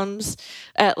thumbs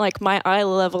at like my eye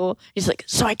level. He's like,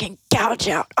 so I can gouge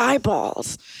out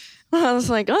eyeballs. I was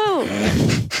like, oh,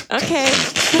 okay.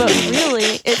 But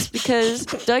really, it's because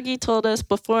Dougie told us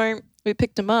before we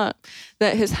picked him up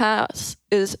that his house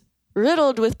is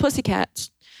riddled with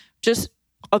pussycats, just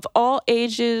of all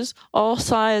ages, all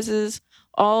sizes,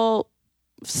 all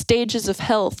stages of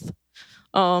health.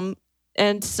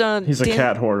 And so he's a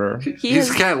cat hoarder. He's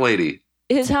a cat lady.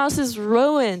 His house is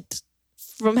ruined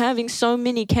from having so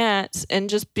many cats and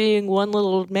just being one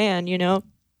little old man, you know?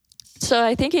 So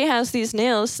I think he has these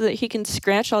nails so that he can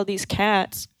scratch all these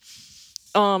cats.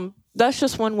 That's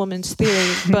just one woman's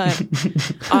theory, but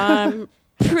I'm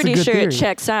pretty sure it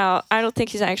checks out. I don't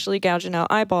think he's actually gouging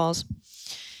out eyeballs.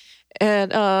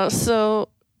 And so,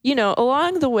 you know,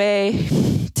 along the way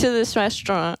to this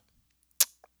restaurant,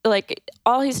 like,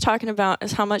 all he's talking about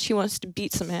is how much he wants to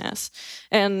beat some ass.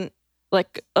 And,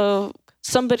 like,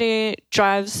 somebody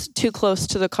drives too close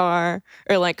to the car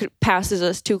or, like, passes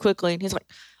us too quickly. And he's like,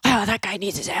 oh, that guy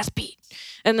needs his ass beat.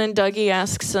 And then Dougie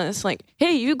asks us, like,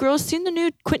 hey, you girls seen the new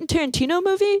Quentin Tarantino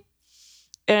movie?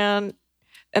 And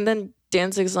then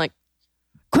Danzig's like,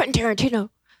 Quentin Tarantino,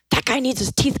 that guy needs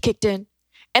his teeth kicked in.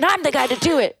 And I'm the guy to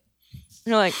do it.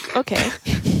 And you're like, okay.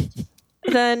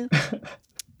 Then,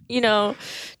 you know,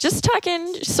 just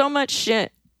talking so much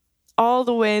shit all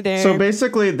the way there. So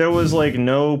basically, there was like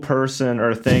no person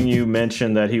or thing you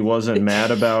mentioned that he wasn't mad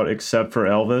about except for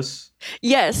Elvis.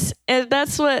 Yes, and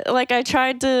that's what, like, I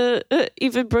tried to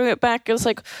even bring it back. It was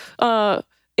like,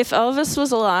 if Elvis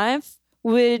was alive,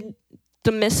 would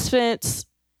the Misfits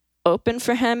open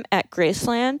for him at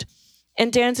Graceland?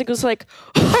 And Danzig was like,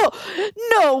 oh,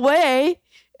 no way.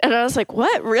 And I was like,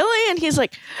 what, really? And he's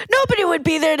like, nobody would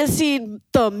be there to see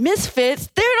the Misfits.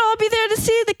 They would all be there to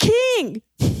see the King.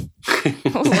 I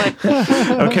was like,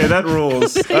 okay, that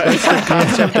rules. That's the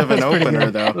concept of an opener,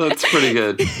 though. That's pretty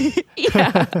good.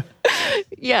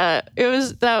 Yeah, it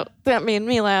was that made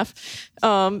me laugh.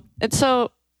 And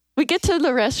so we get to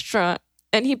the restaurant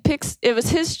and it was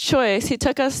his choice. He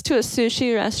took us to a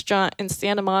sushi restaurant in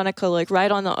Santa Monica, like right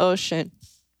on the ocean.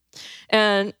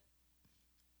 And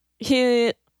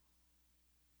he's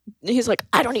like,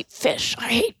 I don't eat fish. I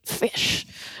hate fish.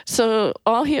 So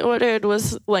all he ordered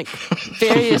was like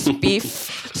various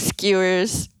beef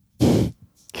skewers. God.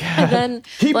 And then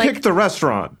he picked the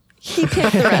restaurant. He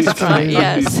picked the restaurant,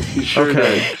 yes. He sure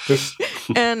Okay. did.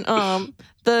 And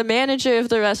the manager of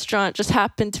the restaurant just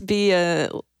happened to be a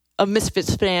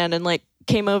Misfits fan and like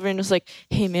came over and was like,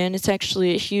 hey man, it's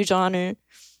actually a huge honor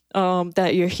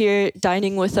that you're here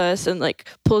dining with us, and like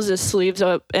pulls his sleeves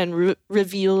up and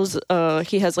reveals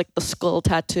he has like the skull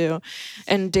tattoo.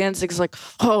 And Danzig's like,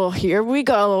 oh, here we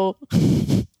go.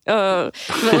 But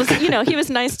he was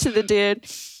nice to the dude.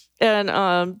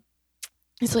 And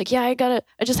he's like, yeah, I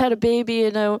just had a baby,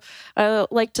 and I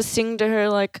like to sing to her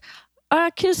like,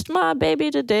 I kissed my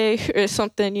baby today or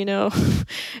something, you know.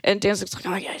 And Danzig's like,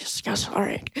 oh yeah, yes, all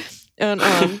right. And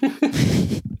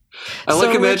I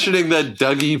like imagining that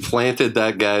Dougie planted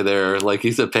that guy there like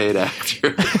he's a paid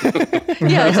actor.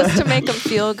 Yeah, just to make him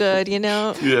feel good, you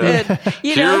know. Yeah. And,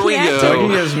 Here we go.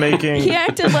 He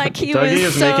acted like he was. Dougie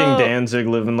is making Danzig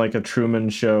live in like a Truman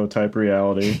Show type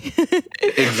reality.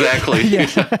 Exactly.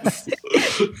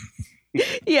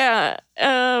 Yeah.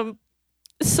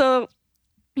 So,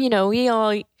 you know,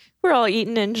 we're all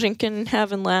eating and drinking and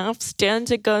having laughs.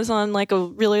 Danzig goes on like a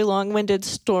really long-winded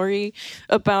story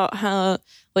about how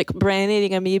like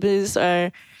brain-eating amoebas are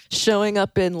showing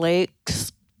up in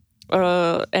lakes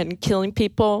and killing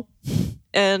people.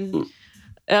 And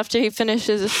after he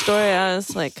finishes his story, I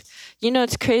was like, you know,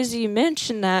 it's crazy you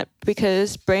mentioned that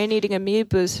because brain-eating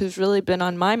amoebas has really been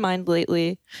on my mind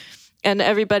lately. And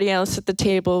everybody else at the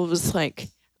table was like,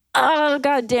 oh,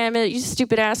 God damn it, you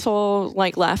stupid asshole,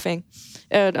 like laughing.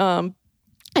 And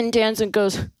Danzig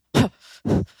goes,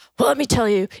 well, let me tell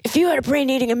you, if you had a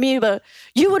brain-eating amoeba,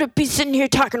 you wouldn't be sitting here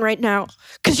talking right now,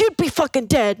 because you'd be fucking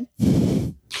dead.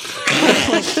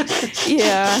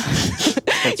 Yeah.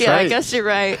 That's yeah, right. I guess you're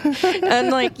right.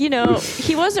 And, like, you know,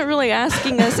 he wasn't really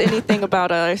asking us anything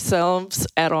about ourselves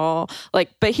at all. Like,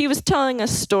 but he was telling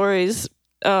us stories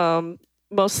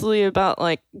mostly about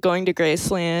like going to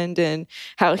Graceland and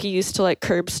how he used to like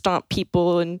curb stomp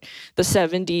people in the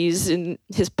 70s in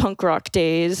his punk rock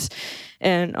days,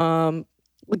 and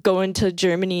going to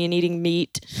Germany and eating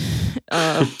meat,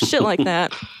 shit like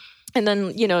that. And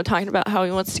then, you know, talking about how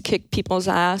he wants to kick people's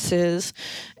asses.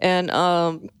 And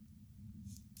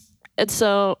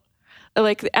so,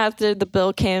 like, after the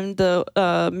bill came, the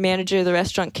manager of the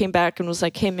restaurant came back and was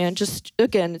like, hey, man, just,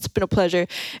 again, it's been a pleasure.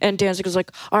 And Danzig was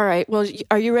like, all right, well,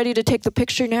 are you ready to take the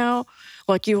picture now?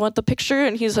 Like, you want the picture?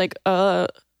 And he's like, I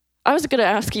was going to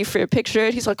ask you for a picture.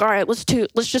 And he's like, all right, let's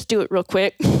just do it real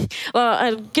quick. Give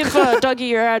Dougie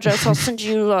your address. I'll send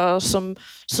you some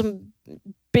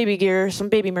baby gear, some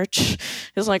baby merch.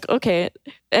 It's like, okay.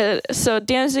 So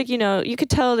Danzig, you know, you could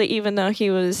tell that even though he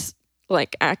was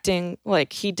like acting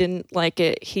like he didn't like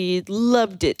it, he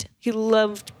loved it. He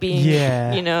loved being,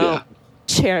 you know,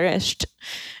 cherished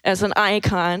as an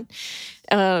icon.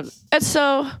 And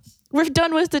so we're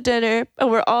done with the dinner,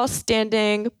 and we're all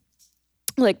standing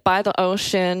like by the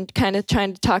ocean, kind of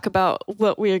trying to talk about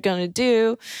what we were going to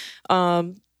do.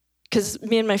 Because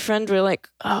me and my friend were like,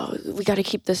 oh, we got to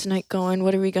keep this night going.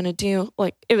 What are we going to do?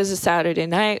 Like, it was a Saturday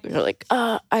night. We were like,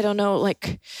 I don't know.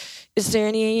 Like,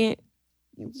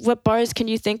 what bars can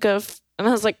you think of? And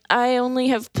I was like, I only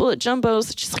have Bullet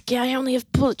Jumbos. She's like, yeah, I only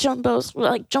have Bullet Jumbos. We're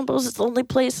like, Jumbos is the only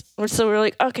place. So we're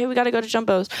like, okay, we got to go to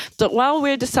Jumbos. So while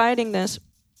we're deciding this,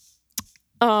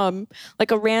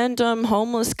 like a random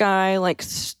homeless guy, like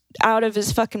out of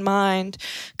his fucking mind,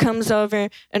 comes over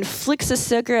and flicks a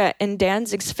cigarette in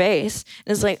Danzig's face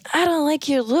and is like, I don't like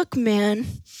your look, man.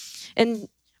 And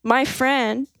my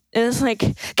friend is like,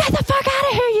 get the fuck out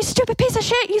of here, you stupid piece of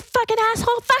shit, you fucking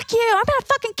asshole, fuck you, I'm gonna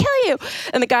fucking kill you.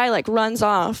 And the guy like runs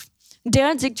off.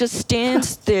 Danzig just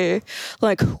stands there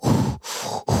like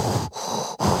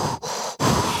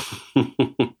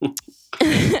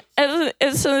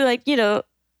and so like, you know,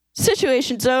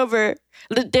 situation's over.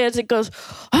 The Danzig goes,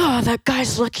 oh, that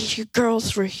guy's lucky you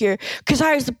girls were here because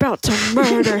I was about to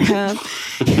murder him.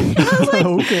 I was like,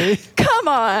 okay, come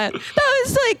on. That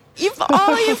was like,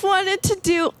 all you've wanted to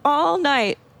do all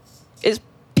night is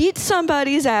beat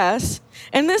somebody's ass.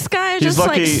 And this guy just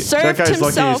like served that guy's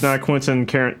himself. Lucky he's not Quentin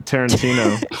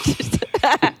Tarantino.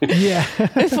 Yeah.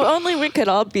 If only we could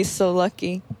all be so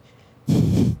lucky.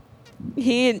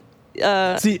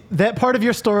 See, that part of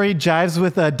your story jives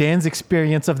with Dan's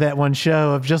experience of that one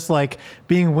show of just like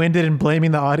being winded and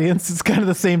blaming the audience. It's kind of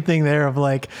the same thing there of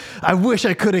like, I wish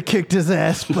I could have kicked his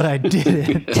ass, but I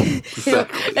didn't.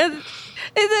 and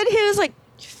then he was like,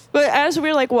 but as we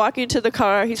were like walking to the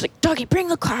car, he's like, Dougie, bring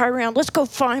the car around. Let's go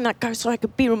find that guy so I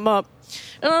could beat him up.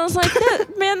 And I was like,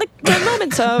 man, the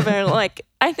moment's over. Like,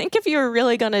 I think if you were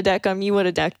really going to deck him, you would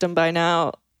have decked him by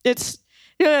now.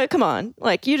 Come on.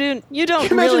 Like, you don't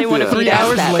really want to beat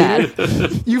ass that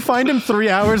bad. You find him 3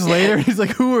 hours later, and he's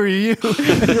like, who are you?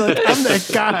 And you're like, I'm that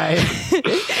guy.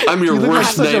 I'm your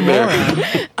worst nightmare.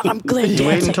 I'm Glenn Danzig.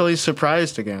 Wait until he's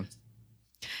surprised again.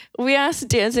 We asked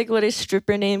Danzig what his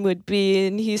stripper name would be,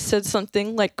 and he said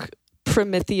something like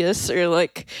Prometheus or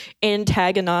like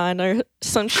Antagonon or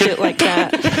some shit like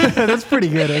that. That's pretty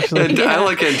good, actually. Yeah. I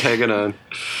like Antagonon.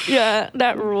 Yeah,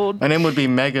 that ruled. My name would be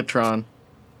Megatron.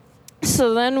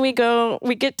 So then we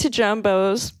get to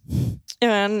Jumbo's,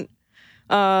 and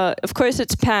of course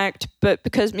it's packed, but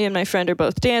because me and my friend are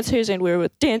both dancers and we're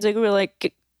with Danzig, we're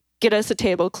like, get us a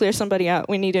table, clear somebody out,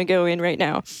 we need to go in right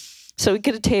now. So we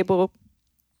get a table,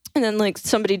 and then like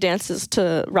somebody dances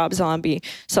to Rob Zombie.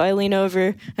 So I lean over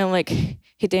and I'm like,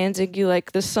 hey Danzig, you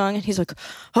like this song? And he's like,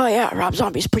 oh yeah, Rob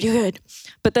Zombie's pretty good.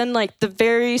 But then like the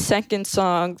very second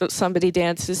song that somebody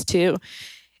dances to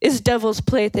is Devil's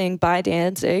Plaything by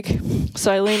Danzig.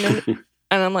 So I leaned in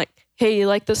and I'm like, hey, you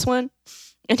like this one?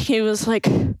 And he was like,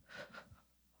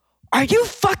 are you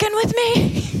fucking with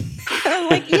me? And I'm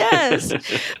like, yes.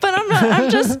 But I'm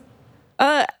just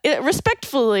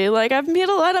respectfully, like, I've made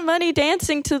a lot of money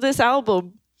dancing to this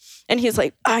album. And he's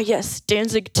like, yes,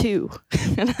 Danzig 2.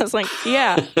 And I was like,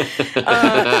 yeah.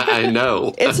 I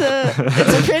know. It's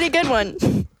a pretty good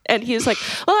one. And he was like,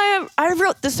 well, I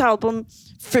wrote this album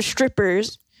for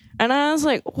strippers. And I was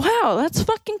like, wow, that's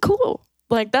fucking cool.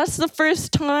 Like, that's the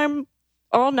first time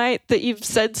all night that you've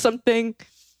said something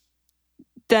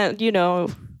that, you know,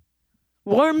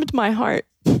 warmed my heart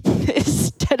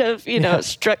instead of, you know,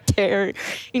 struck terror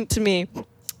into me.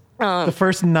 The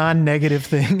first non-negative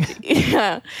thing.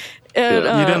 Yeah. And,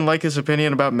 you didn't like his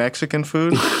opinion about Mexican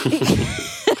food?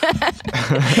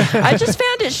 I just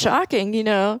found it shocking, you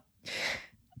know.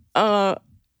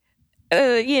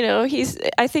 You know,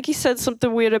 I think he said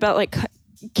something weird about like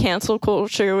cancel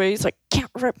culture where he's like,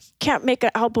 can't make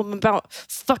an album about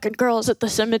fucking girls at the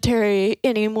cemetery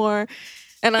anymore.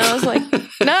 And I was like,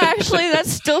 no, actually,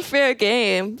 that's still fair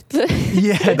game.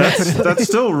 Yeah, that's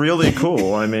still really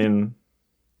cool. I mean,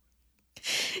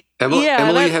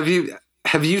 Emily,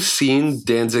 have you seen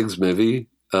Danzig's movie,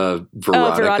 Veronica?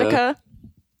 Veronica?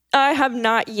 I have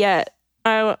not yet.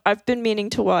 I've been meaning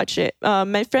to watch it.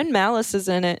 My friend Malice is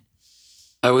in it.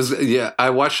 I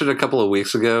watched it a couple of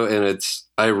weeks ago, and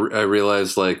I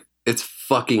realized like it's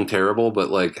fucking terrible,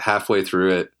 but like halfway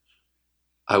through it,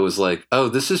 I was like, oh,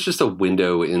 this is just a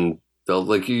window in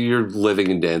like you're living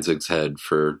in Danzig's head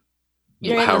for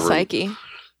you're in the psyche.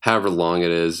 However long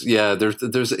it is. Yeah,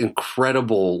 there's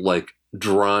incredible like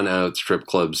drawn out strip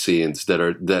club scenes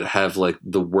that have like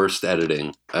the worst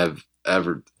editing I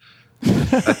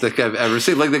think I've ever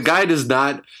seen. Like the guy does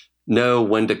not know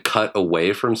when to cut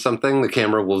away from something. The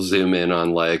camera will zoom in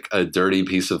on like a dirty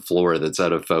piece of floor that's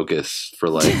out of focus for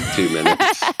like 2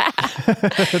 minutes.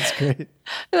 That's great.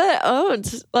 That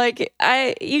owns. Like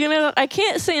I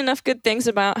can't say enough good things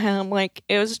about him. Like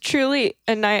it was truly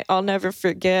a night I'll never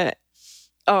forget.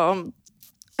 And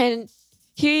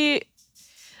he,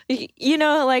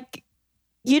 like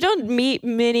you don't meet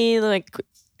many like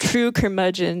true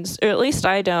curmudgeons, or at least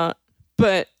I don't.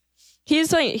 But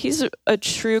he's a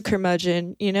true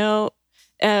curmudgeon,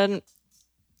 and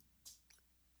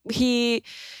he,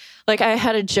 like, I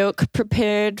had a joke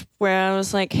prepared where I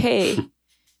was like, hey,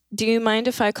 do you mind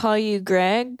if I call you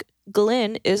Greg?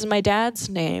 Glenn is my dad's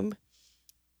name.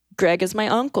 Greg is my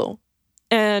uncle.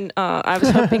 And I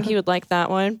was hoping he would like that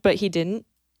one, but he didn't.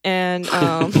 And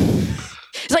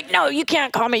he's like, no, you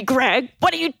can't call me Greg.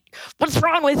 What's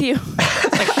wrong with you?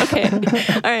 Like, okay.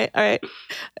 All right.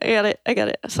 I got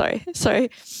it. Sorry.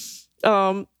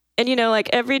 And like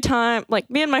every time, like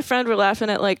me and my friend were laughing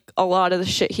at like a lot of the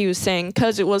shit he was saying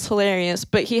because it was hilarious,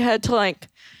 but he had to like,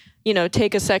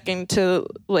 take a second to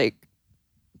like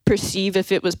perceive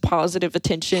if it was positive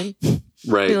attention.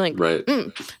 Right. Like, right.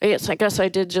 Yes, I guess I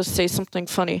did just say something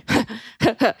funny.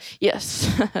 Yes.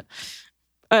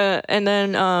 And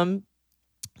then,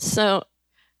 so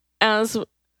as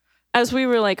we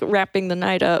were like wrapping the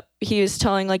night up, he was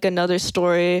telling like another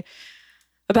story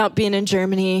about being in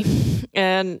Germany,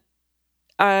 and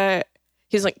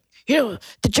he's like, the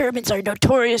Germans are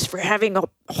notorious for having a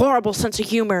horrible sense of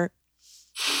humor,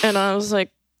 and I was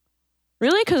like,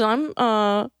 really? Because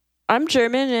I'm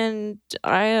German and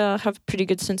I have a pretty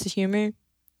good sense of humor,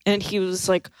 and he was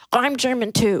like, I'm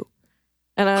German too,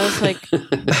 and I was like,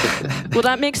 well,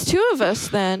 that makes two of us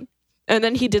then. And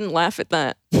then he didn't laugh at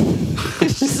that. He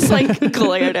just like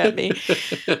glared at me.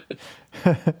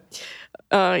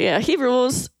 Yeah, he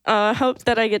rules. Hope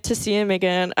that I get to see him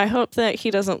again. I hope that he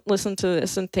doesn't listen to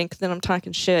this and think that I'm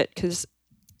talking shit, because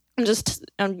I'm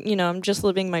just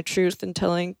living my truth and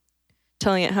telling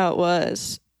it how it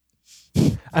was.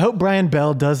 I hope Brian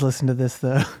Bell does listen to this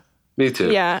though. Me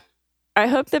too. Yeah, I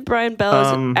hope that Brian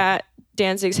Bell is at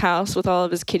Danzig's house with all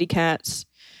of his kitty cats.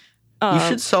 You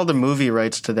should sell the movie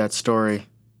rights to that story.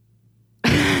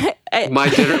 My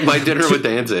dinner with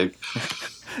Danzig.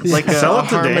 Like a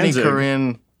Harmony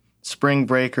Korine Spring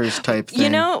Breakers type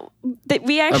thing. That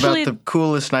we actually about the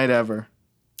coolest night ever.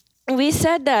 We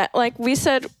said that. Like we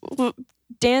said,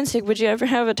 Danzig, would you ever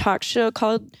have a talk show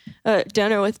called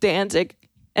Dinner with Danzig?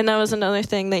 And that was another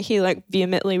thing that he like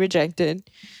vehemently rejected.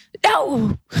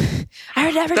 No, I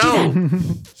would never do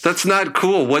that. That's not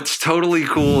cool. What's totally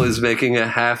cool is making a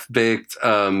half-baked,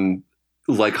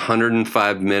 like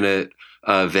 105-minute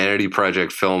vanity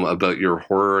project film about your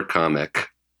horror comic.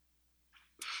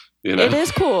 It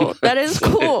is cool. That is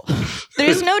cool.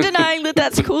 There's no denying that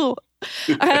that's cool.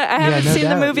 I haven't seen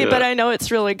the movie, but I know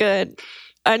it's really good.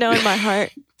 I know in my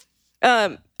heart.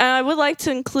 And I would like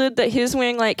to include that he's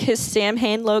wearing like his Sam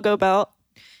Hain logo belt,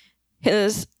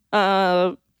 his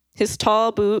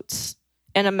tall boots,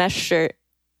 and a mesh shirt.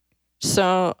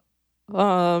 So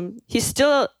he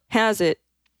still has it.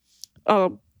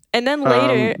 And then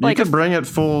later, you could bring it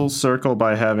full circle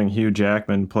by having Hugh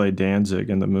Jackman play Danzig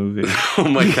in the movie. Oh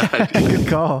my god, good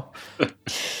call.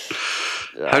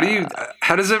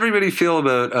 How does everybody feel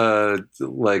about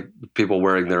like people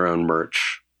wearing their own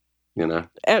merch?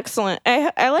 Excellent.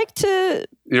 I like to.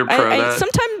 You're pro that?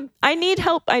 Sometimes I need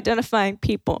help identifying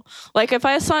people. Like if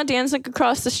I saw Danzig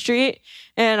across the street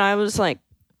and I was like,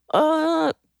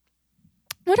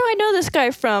 where do I know this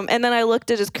guy from? And then I looked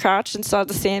at his crotch and saw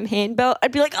the Sam Hain belt.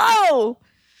 I'd be like, oh,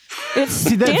 it's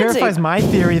See, that Danzig. verifies my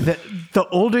theory that the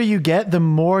older you get, the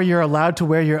more you're allowed to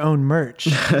wear your own merch.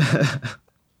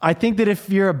 I think that if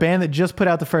you're a band that just put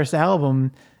out the first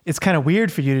album, it's kind of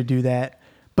weird for you to do that.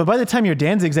 But by the time you're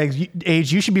Danzig's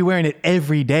age, you should be wearing it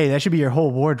every day. That should be your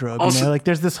whole wardrobe. Also, like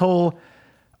there's this whole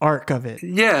arc of it.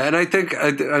 Yeah, and I think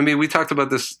I mean we talked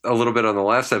about this a little bit on the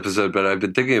last episode, but I've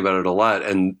been thinking about it a lot.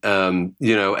 And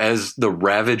as the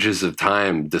ravages of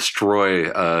time destroy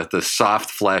the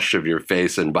soft flesh of your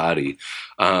face and body,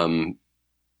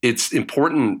 it's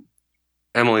important,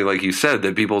 Emily, like you said,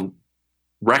 that people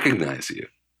recognize you.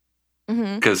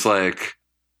 Because,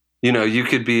 you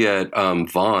could be at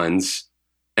Vaughn's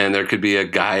and there could be a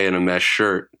guy in a mesh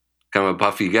shirt, kind of a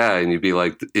puffy guy, and you'd be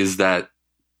like, is that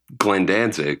Glenn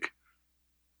Danzig?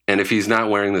 And if he's not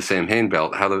wearing the same Hain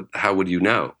belt, how would you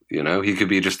know? He could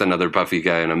be just another puffy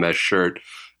guy in a mesh shirt,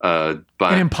 an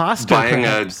imposter, buying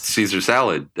perhaps. a Caesar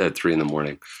salad at 3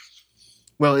 a.m.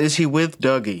 Well, is he with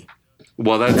Dougie?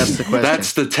 Well, that's the question.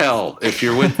 That's the tell. If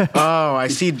you're with, Oh, I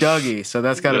see Dougie, so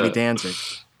that's got to be Danzig.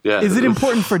 yeah, Is it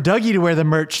important for Dougie to wear the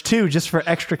merch too, just for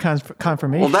extra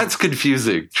confirmation? Well, that's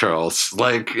confusing, Charles.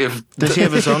 Like, if Does he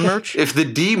have his own merch? if the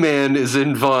D man is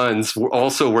in Vaughn's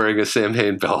also wearing a Sam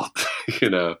Hain belt,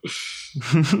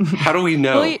 how do we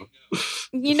know?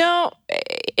 Well,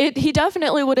 he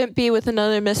definitely wouldn't be with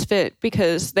another misfit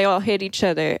because they all hate each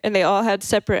other and they all had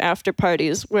separate after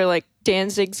parties where like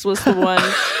Danzig's was the one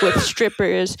with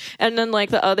strippers and then like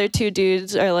the other two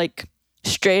dudes are like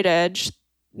straight edge.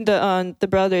 The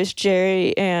brothers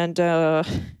Jerry and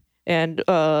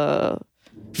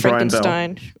Frankenstein.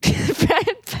 Brian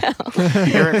Bell.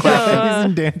 Eric Clapton. He's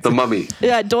in Danzig. The Mummy.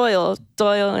 Yeah, Doyle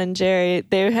and Jerry,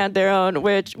 they had their own,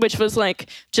 which was like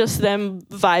just them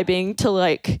vibing to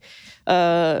like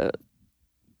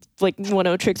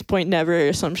 106 Point Never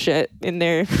or some shit in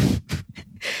their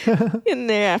in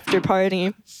their after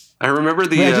party. I remember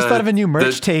Wait, I just thought of a new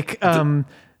merch take.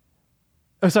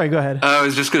 Oh, sorry. Go ahead. I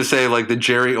was just going to say, like, the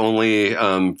Jerry only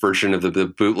version of the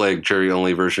bootleg Jerry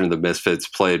only version of the Misfits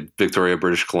played Victoria,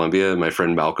 British Columbia. My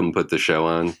friend Malcolm put the show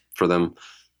on for them.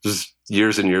 This was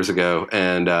years and years ago,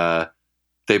 and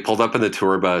they pulled up in the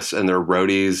tour bus, and their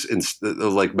roadies,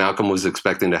 like Malcolm was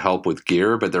expecting to help with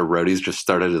gear, but their roadies just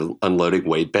started unloading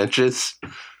weight benches.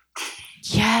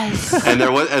 Yes. and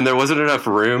there wasn't enough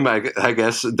room. I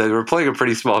guess they were playing a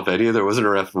pretty small venue. There wasn't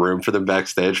enough room for them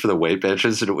backstage for the weight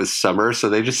benches, and it was summer, so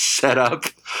they just set up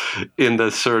in the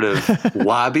sort of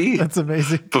lobby. That's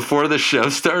amazing. Before the show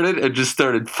started, and just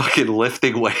started fucking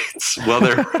lifting weights while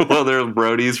their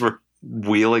roadies were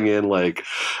wheeling in like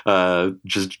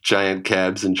just giant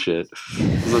cabs and shit.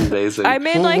 It was amazing. I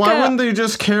made Well, why wouldn't they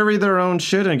just carry their own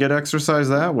shit and get exercise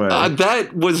that way?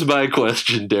 That was my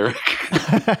question, Derek.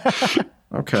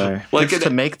 Okay. Like Just to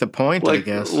make the point, I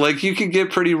guess. Like you could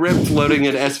get pretty ripped loading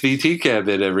an SVT cab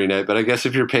in every night, but I guess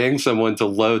if you're paying someone to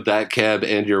load that cab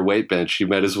and your weight bench, you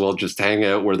might as well just hang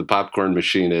out where the popcorn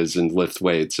machine is and lift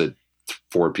weights at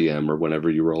 4 p.m. or whenever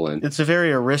you roll in. It's a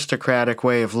very aristocratic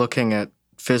way of looking at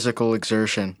physical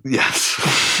exertion. Yes.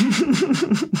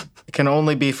 It can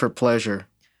only be for pleasure.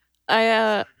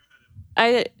 I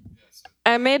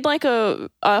made like a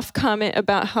off comment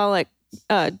about how like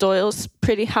Doyle's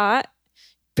pretty hot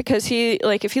because he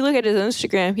like if you look at his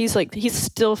Instagram he's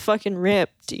still fucking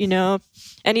ripped,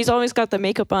 and he's always got the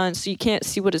makeup on so you can't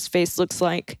see what his face looks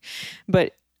like.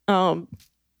 But I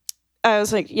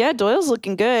was like, yeah, Doyle's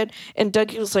looking good, and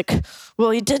Dougie was like, well,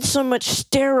 he did so much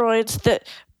steroids that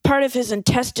part of his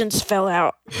intestines fell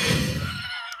out.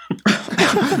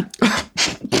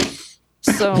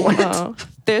 So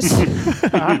there's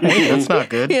That's not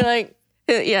good. he I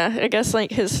guess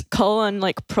like his colon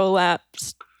like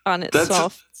prolapsed on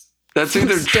itself. That's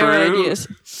either Steroid true.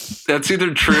 use. That's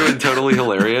either true and totally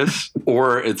hilarious,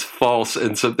 or it's false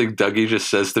and something Dougie just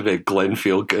says to make Glenn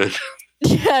feel good.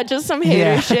 Yeah, just some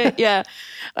hater shit. Yeah,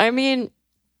 I mean,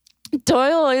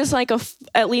 Doyle is like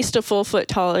at least a full foot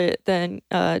taller than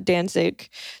Danzig,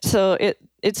 so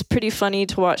it's pretty funny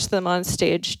to watch them on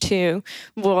stage too.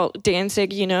 Well,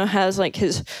 Danzig, has like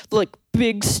his like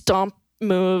big stomp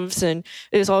moves and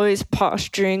is always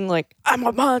posturing like I'm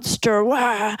a monster,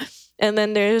 wah! And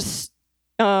then there's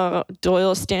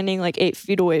Doyle standing like 8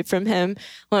 feet away from him,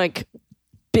 like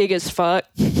big as fuck.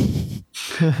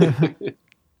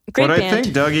 Great What band. I think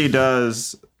Dougie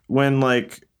does when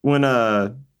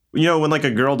a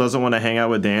girl doesn't want to hang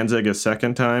out with Danzig a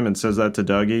second time and says that to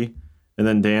Dougie, and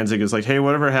then Danzig is like, hey,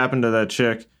 whatever happened to that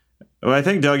chick? What I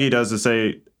think Dougie does is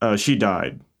say, she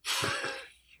died.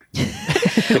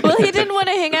 Well, he didn't want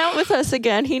to hang out with us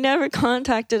again. He never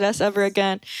contacted us ever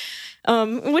again,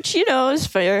 which is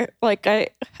fair. Like I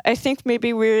think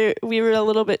maybe we were a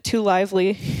little bit too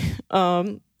lively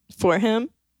for him.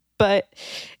 But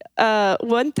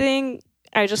one thing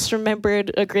I just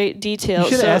remembered a great detail. You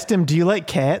should have asked him, do you like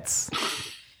cats?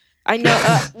 I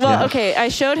know. Okay. I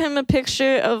showed him a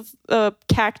picture of a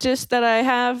cactus that I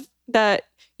have that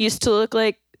used to look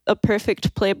like a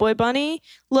perfect Playboy bunny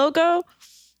logo,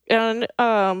 and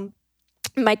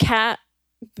my cat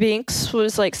Binks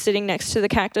was like sitting next to the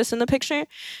cactus in the picture,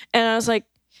 and I was like,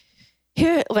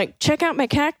 "Here, like, check out my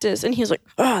cactus," and he's like,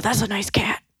 "Oh, that's a nice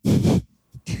cat."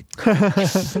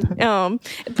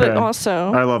 But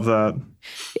also, I love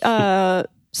that.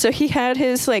 So he had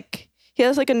his he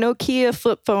has like a Nokia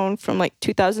flip phone from like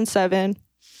 2007,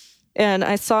 and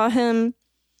I saw him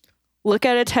look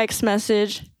at a text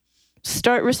message,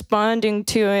 start responding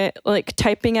to it, like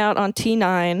typing out on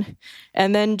T9,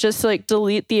 and then just like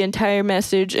delete the entire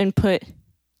message and put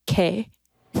K.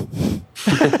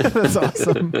 That's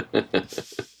awesome.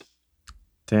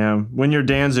 Damn. When you're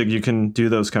Danzig, you can do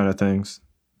those kind of things.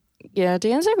 Yeah,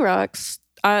 Danzig rocks.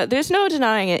 There's no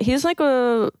denying it. He's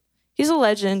a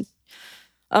legend.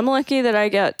 I'm lucky that I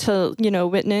got to,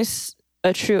 witness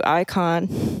a true icon.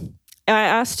 And I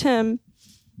asked him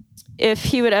if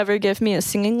he would ever give me a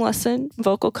singing lesson,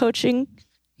 vocal coaching.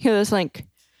 He was like,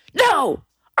 "No,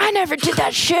 I never did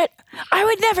that shit. I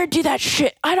would never do that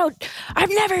shit. I've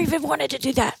never even wanted to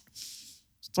do that."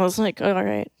 I was like, all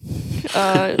right.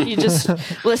 You just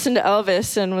listened to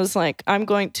Elvis and was like, I'm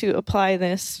going to apply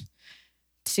this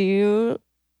to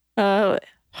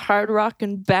hard rock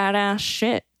and badass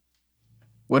shit.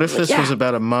 What if this was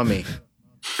about a mummy?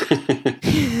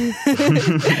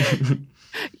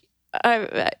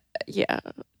 Yeah.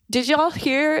 Did y'all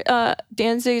hear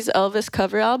Danzig's Elvis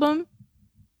cover album?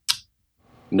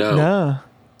 No.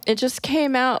 It just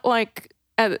came out like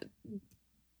a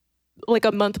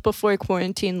month before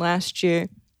quarantine last year.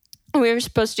 We were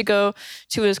supposed to go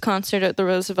to his concert at the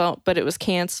Roosevelt, but it was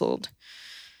canceled.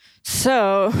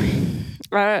 So,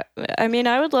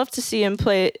 I would love to see him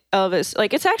play Elvis.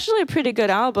 Like, it's actually a pretty good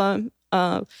album.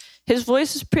 His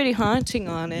voice is pretty haunting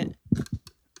on it.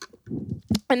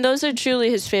 And those are truly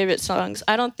his favorite songs.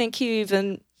 I don't think he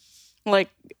even,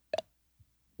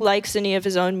 likes any of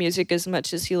his own music as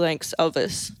much as he likes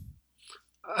Elvis.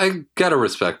 I gotta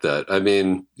respect that. I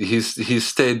mean, he's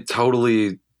stayed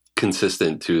totally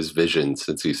consistent to his vision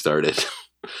since he started.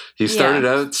 He started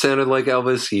out sounded like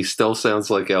Elvis. He still sounds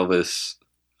like Elvis.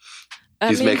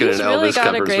 He's making an really Elvis got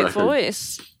covers a great record.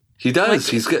 Voice. He does.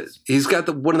 He's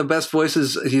got one of the best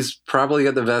voices. He's probably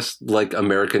got the best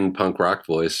American punk rock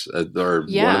voice, or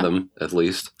one of them at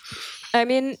least. I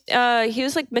mean, he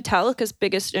was Metallica's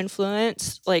biggest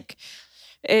influence.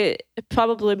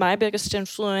 Probably my biggest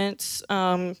influence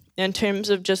in terms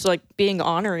of just being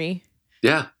ornery.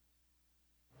 Yeah.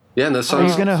 Yeah, and that Are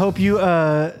you gonna hope you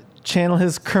channel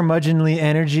his curmudgeonly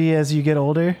energy as you get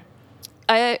older?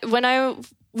 When I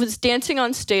was dancing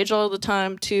on stage all the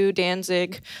time to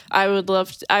Danzig, I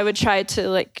would try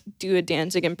to do a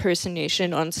Danzig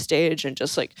impersonation on stage and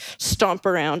just stomp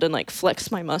around and flex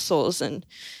my muscles and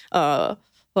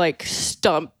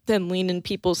stomp and lean in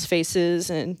people's faces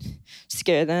and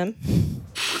scare them.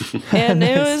 And Nice.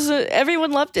 it was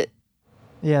everyone loved it.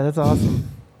 Yeah, that's awesome.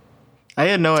 I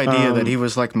had no idea that he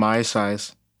was my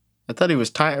size. I thought he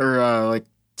was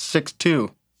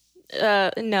 6'2".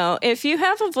 No, if you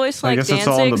have a voice I like guess it's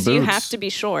all in the Danzig's, you boots. have to be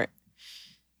short.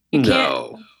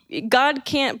 No. God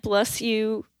can't bless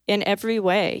you in every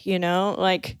way,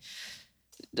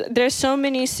 there's so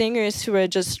many singers who are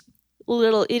just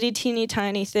little itty teeny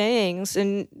tiny things,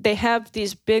 and they have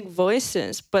these big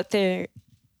voices, but they're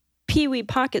pee-wee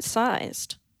pocket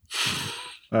sized.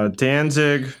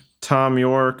 Danzig, Tom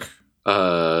York,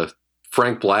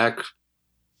 Frank Black.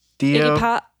 Dio. Iggy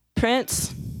Pop,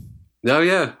 Prince. No,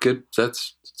 yeah, good.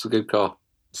 That's a good call.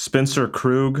 Spencer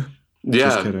Krug. Yeah.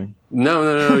 Just kidding.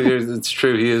 No. It's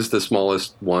true. He is the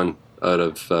smallest one out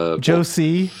of Joe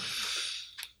C.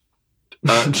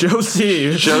 Joe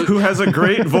C, who has a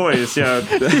great voice. Yeah.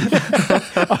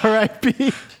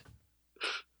 R.I.P.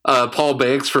 Paul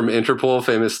Banks from Interpol,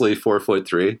 famously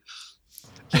 4'3".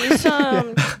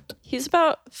 He's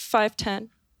about 5'10",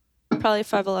 probably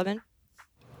 5'11".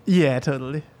 Yeah,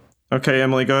 totally. Okay,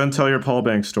 Emily, go ahead and tell your Paul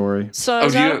Banks story. So I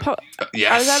was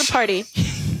Yes. I was at a party.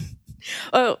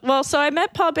 So I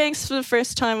met Paul Banks for the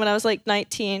first time when I was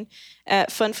 19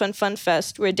 at Fun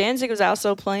Fest, where Danzig was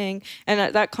also playing. And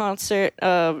at that concert,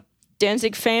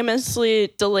 Danzig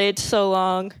famously delayed so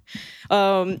long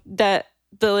that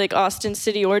the Austin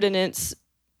City Ordinance,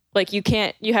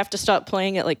 you have to stop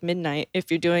playing at midnight if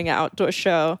you're doing an outdoor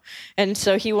show. And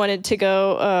so he wanted to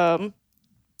go.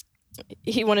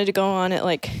 He wanted to go on at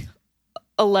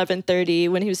 11:30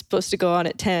 when he was supposed to go on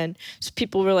at 10. So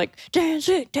people were like,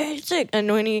 Danzig.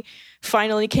 And when he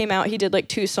finally came out, he did like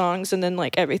 2 songs and then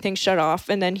like everything shut off.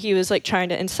 And then he was like trying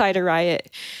to incite a riot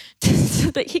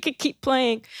so that he could keep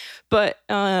playing. But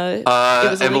it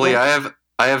was Emily, illegal.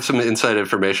 I have some inside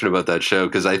information about that show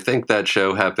because I think that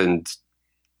show happened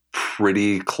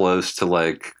pretty close to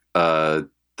like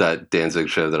that Danzig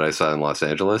show that I saw in Los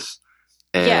Angeles.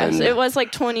 And Yes, it was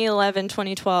like 2011,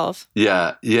 2012.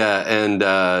 Yeah, and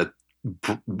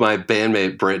my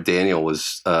bandmate Brent Daniel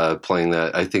was playing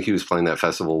that. I think he was playing that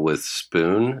festival with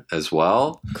Spoon as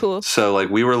well. Cool. So like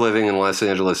we were living in Los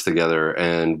Angeles together,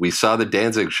 and we saw the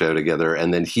Danzig show together,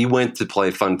 and then he went to play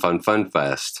Fun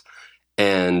Fest,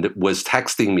 and was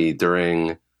texting me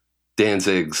during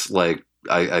Danzig's like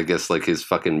I guess like his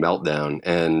fucking meltdown,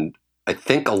 and I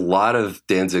think a lot of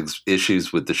Danzig's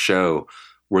issues with the show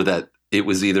were that it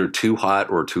was either too hot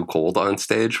or too cold on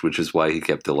stage, which is why he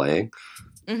kept delaying.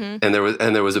 Mm-hmm.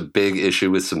 And there was a big issue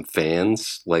with some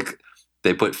fans. Like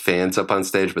they put fans up on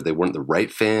stage, but they weren't the right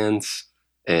fans.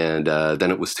 And then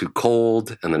it was too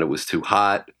cold, and then it was too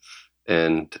hot.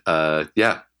 And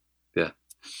yeah.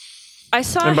 I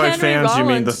saw And by Henry fans, Rollins.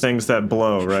 you mean the things that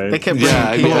blow, right? They kept Yeah,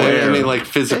 bringing people I in. mean like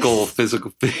physical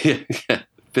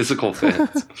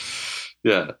fans.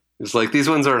 Yeah. It's like these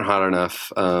ones aren't hot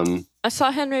enough. I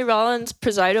saw Henry Rollins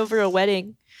preside over a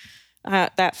wedding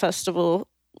at that festival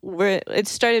where it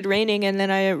started raining, and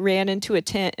then I ran into a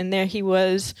tent, and there he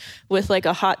was with like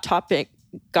a Hot Topic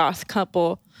goth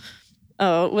couple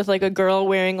with like a girl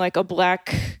wearing like a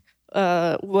black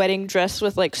wedding dress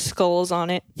with like skulls on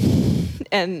it.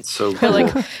 And So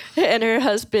her, and her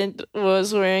husband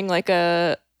was wearing like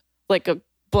a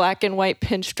black and white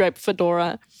pinstripe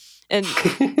fedora, and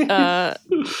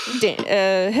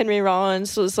Henry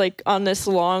Rollins was like on this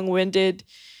long-winded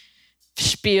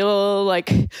spiel,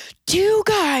 like, "Do you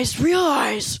guys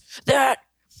realize that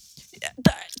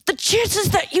the chances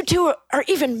that you two are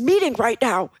even meeting right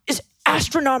now is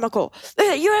astronomical?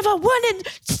 You have a 1 in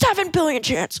 7 billion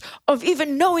chance of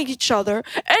even knowing each other,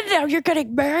 and now you're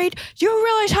getting married. Do you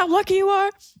realize how lucky you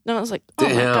are?" And I was like, "Oh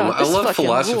my damn, God, I this love fucking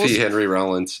philosophy, rules." Henry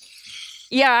Rollins.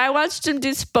 Yeah, I watched him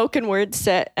do spoken word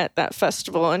set at that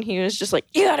festival, and he was just like,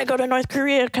 "You gotta go to North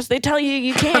Korea because they tell you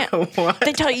you can't. What?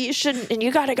 They tell you you shouldn't, and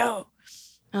you gotta go."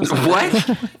 I was like, What?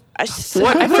 I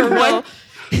What? for real.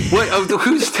 What? Oh,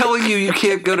 who's telling you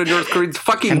can't go to North Korea?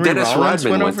 Fucking Henry Dennis Rollins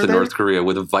Rodman went went over to there? North Korea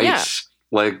with a Vice. Yeah.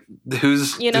 Like,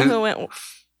 who's You know who went?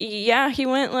 Yeah, he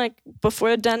went like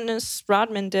before Dennis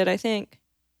Rodman did, I think.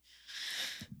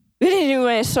 But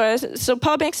anyway, so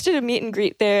Paul Banks did a meet and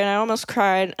greet there, and I almost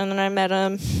cried. And then I met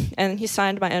him, and he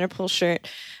signed my Interpol shirt.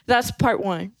 That's part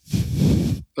 1.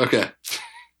 Okay.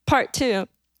 Part 2,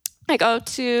 I go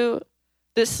to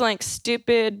this like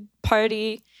stupid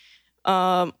party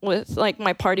with like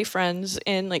my party friends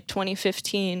in like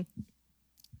 2015,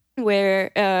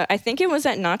 where I think it was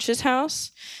at Notch's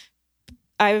house.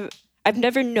 I've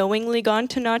never knowingly gone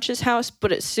to Notch's house,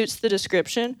 but it suits the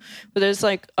description. Where there's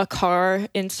like a car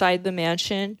inside the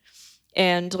mansion,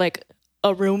 and like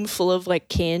a room full of like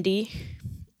candy,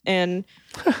 and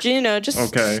just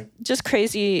Okay. just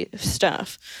crazy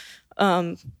stuff.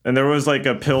 And there was like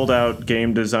a pilled out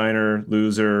game designer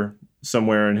loser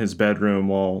somewhere in his bedroom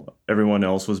while everyone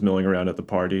else was milling around at the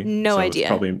party. No So it's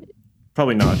idea.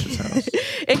 Probably Notch's house.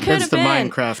 It could That's have the been.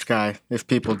 Minecraft guy, if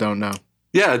people don't know.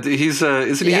 Yeah, he's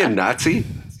isn't he Yeah. a Nazi?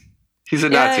 He's a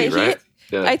Yeah, Nazi, he- right?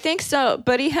 Yeah. I think so,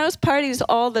 but he has parties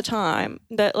all the time.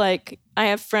 That like I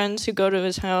have friends who go to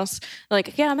his house,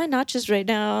 like, "Yeah, I'm at Notch's right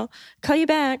now. Call you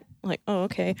back." I'm like, "Oh,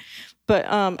 okay." But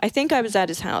I think I was at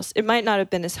his house. It might not have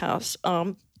been his house.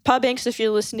 Paul Banks, if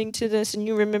you're listening to this and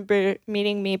you remember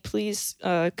meeting me, please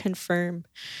confirm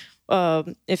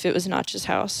if it was Notch's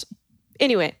house.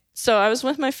 Anyway, so I was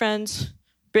with my friends,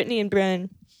 Brittany and Bren,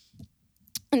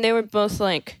 and they were both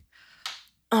like,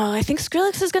 "Oh, I think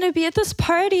Skrillex is going to be at this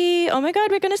party. Oh my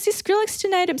God, we're going to see Skrillex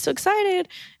tonight. I'm so excited."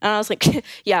 And I was like,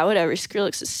 "Yeah, whatever.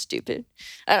 Skrillex is stupid.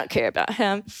 I don't care about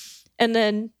him." And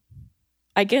then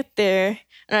I get there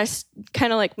and I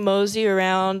kind of like mosey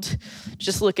around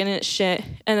just looking at shit.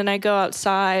 And then I go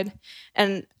outside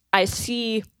and I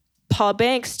see Paul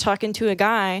Banks talking to a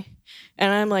guy.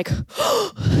 And I'm like,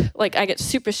 like I get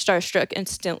super starstruck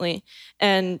instantly.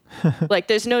 And like,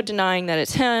 there's no denying that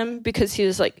it's him because he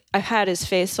was like, I had his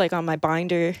face like on my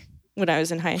binder when I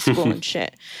was in high school and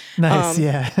shit. Nice,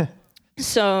 yeah.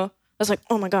 So I was like,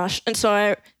 oh my gosh. And so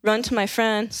I run to my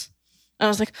friends. And I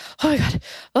was like, oh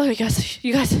my God,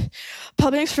 you guys,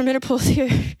 Paul Banks from Interpol's here.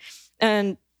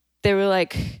 And they were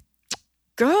like,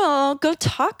 girl, go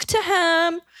talk to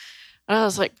him. And I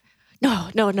was like,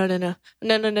 no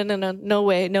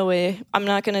way. I'm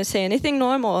not gonna say anything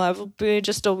normal. I will be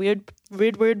just a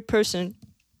weird person.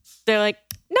 They're like,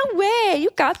 no way, you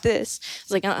got this.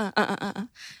 It's like,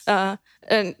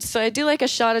 and so I do like a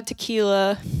shot of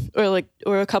tequila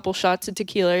or a couple shots of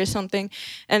tequila or something.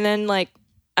 And then like,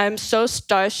 I'm so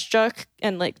starstruck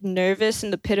and like nervous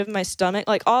in the pit of my stomach.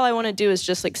 Like all I want to do is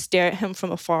just like stare at him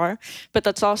from afar. But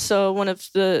that's also one of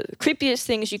the creepiest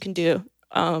things you can do.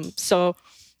 So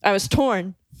I was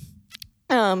torn.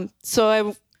 So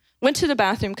I went to the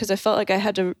bathroom because I felt like I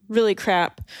had to really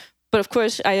crap. But of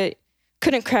course I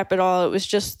couldn't crap at all. It was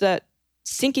just that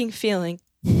sinking feeling.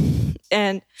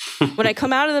 And when I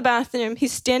come out of the bathroom,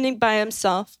 he's standing by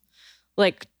himself,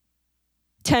 like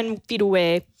 10 feet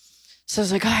away. So I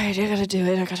was like, all right, I gotta do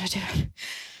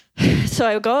it. So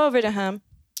I go over to him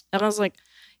and I was like,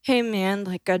 hey man,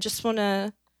 like I just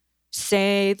wanna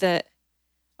say that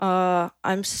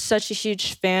I'm such a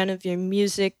huge fan of your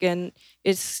music and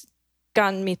it's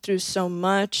gotten me through so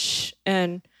much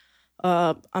and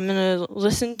I'm gonna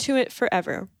listen to it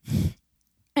forever.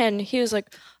 And he was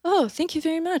like, oh, thank you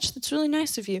very much. That's really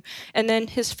nice of you. And then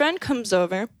his friend comes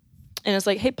over and is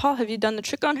like, hey, Paul, have you done the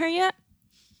trick on her yet?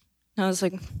 And I was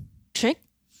like, trick?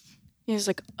 He was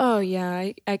like, oh,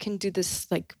 yeah, I can do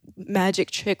this, like, magic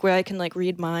trick where I can, like,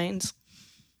 read minds.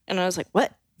 And I was like,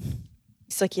 what?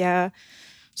 He's like, yeah.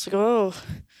 It's like, oh,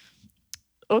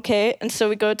 okay. And so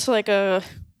we go to, like, a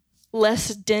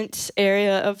less dense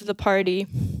area of the party.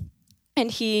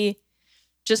 And he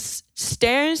just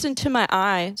stares into my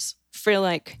eyes for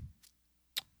like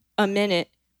a minute,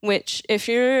 which if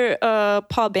you're a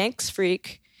Paul Banks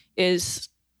freak is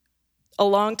a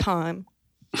long time.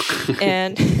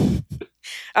 And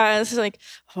I was like,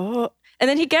 oh. And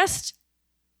then he guessed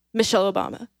Michelle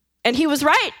Obama. And he was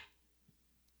right.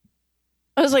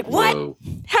 I was like, what? Whoa.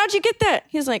 How'd you get that?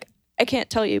 He's like, I can't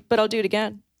tell you, but I'll do it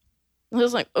again. I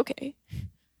was like, okay.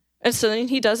 And so then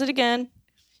he does it again,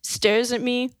 stares at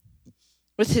me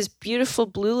with his beautiful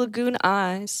blue lagoon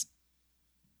eyes.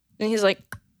 And he's like,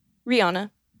 Rihanna.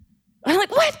 I'm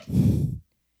like, what? How'd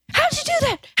you do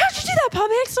that? How'd you do that, Paul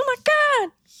Banks? Oh my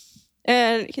God.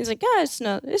 And he's like, yeah,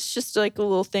 it's just like a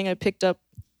little thing I picked up.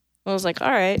 I was like, all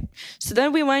right. So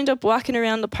then we wind up walking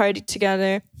around the party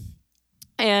together.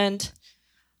 And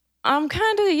I'm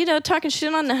kind of, talking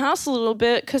shit on the house a little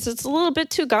bit because it's a little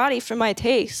bit too gaudy for my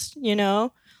taste,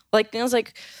 Like, I was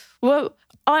like, well,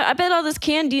 I bet all this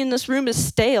candy in this room is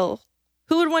stale.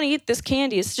 Who would want to eat this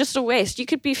candy? It's just a waste. You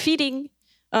could be feeding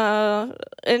an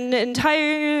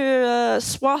entire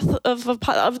swath of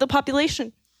the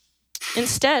population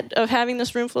instead of having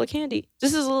this room full of candy.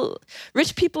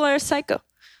 Rich people are psycho.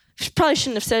 Probably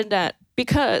shouldn't have said that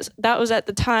because that was at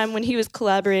the time when he was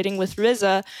collaborating with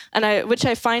RZA, which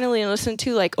I finally listened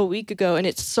to like a week ago, and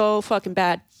it's so fucking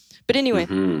bad. But anyway,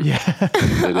 Yeah.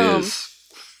 It is.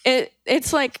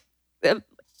 It's like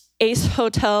Ace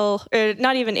Hotel, or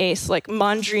not even Ace, like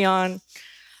Mondrian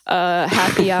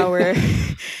happy hour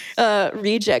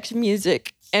reject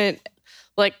music, and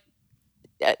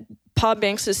Paul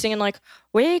Banks is singing like,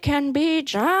 "We can be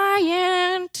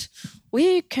giant,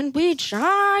 we can be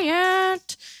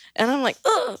giant," and I'm like,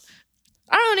 ugh,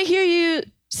 I don't want to hear you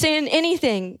saying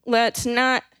anything that's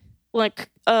not like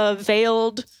a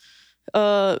veiled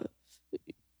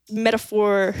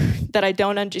metaphor that I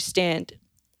don't understand.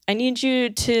 I need you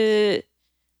to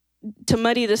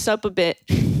muddy this up a bit,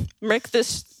 murk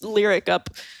this lyric up,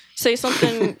 say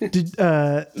something. Did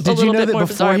you know that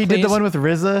before he did the one with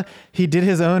RZA, he did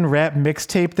his own rap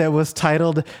mixtape that was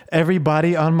titled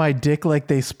 "Everybody on My Dick Like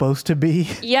They Supposed to Be"?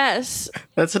 Yes.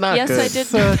 That's not yes, good. I did.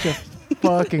 Such a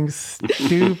fucking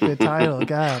stupid title,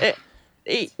 God.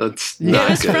 That's It not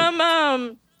was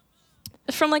good.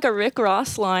 from like a Rick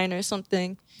Ross line or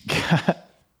something.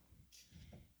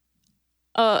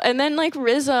 And then like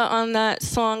RZA on that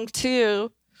song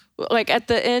too, like at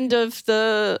the end of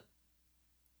the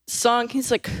song, he's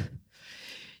like,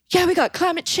 yeah, we got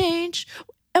climate change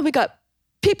and we got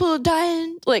people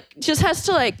dying, like just has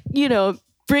to like,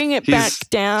 bring it back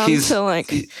down to like,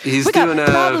 he's we got doing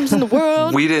problems in the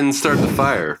world. We didn't start the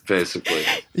fire, basically.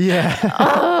 Yeah.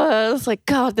 I was like,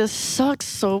 God, this sucks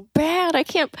so bad.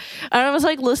 I was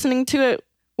like listening to it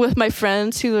with my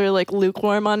friends who were like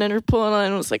lukewarm on Interpol,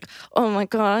 and I was like, oh my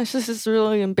gosh, this is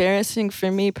really embarrassing for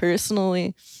me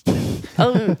personally.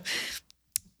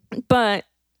 But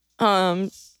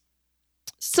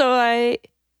so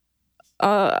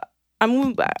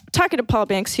I'm talking to Paul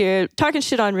Banks here, talking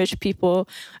shit on rich people.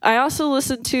 I also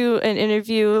listened to an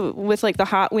interview with like the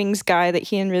Hot Wings guy that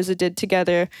he and RZA did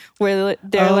together, where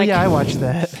they're yeah, I watched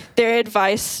that. Their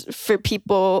advice for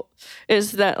people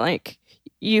is that like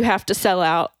you have to sell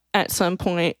out at some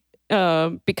point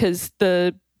because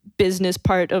the business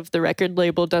part of the record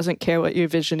label doesn't care what your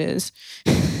vision is.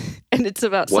 And it's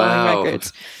about selling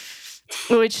records.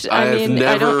 Which, I mean,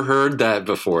 I've never heard that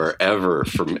before, ever,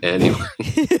 from anyone.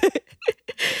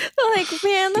 Like,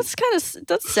 man,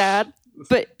 that's sad.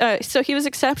 But so he was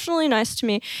exceptionally nice to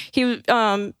me.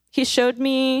 He showed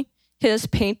me his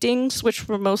paintings, which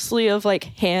were mostly of like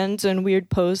hands and weird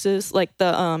poses, like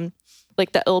the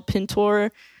El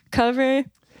Pintor cover.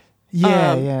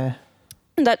 Yeah.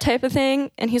 That type of thing.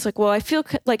 And he's like, well, I feel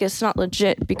like it's not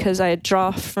legit because I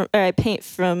paint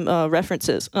from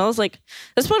references. And I was like,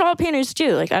 that's what all painters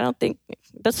do. Like, I don't think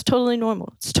that's totally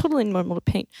normal. It's totally normal to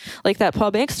paint like that,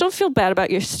 Paul Banks. Don't feel bad about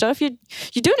your stuff. You're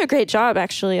doing a great job,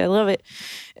 actually. I love it.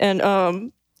 And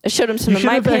I showed him some of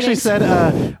my paintings. You should have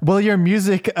actually said, well, your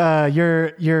music,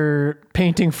 you're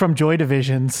painting from Joy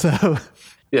Division, so...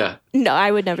 Yeah. No,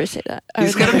 I would never say that.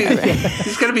 He's gotta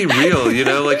be real, you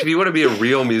know? Like, if you want to be a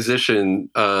real musician,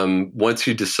 once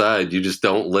you decide, you just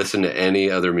don't listen to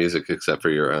any other music except for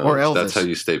your own. Or Elvis. That's how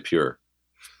you stay pure.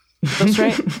 That's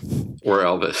right. Or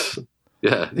Elvis.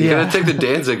 Yeah. You gotta take the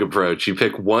Danzig approach. You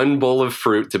pick one bowl of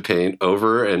fruit to paint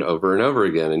over and over and over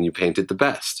again, and you paint it the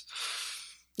best.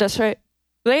 That's right.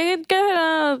 They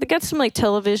got some like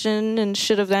television and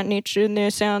shit of that nature in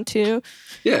their sound too.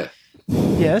 Yeah.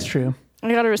 Yeah, that's true.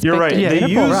 I gotta respect You're right. it. Yeah, they Interpol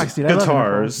use rocks, dude. I love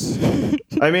guitars.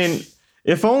 I mean,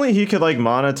 if only he could like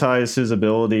monetize his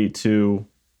ability to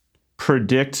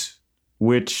predict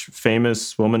which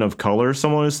famous woman of color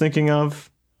someone is thinking of.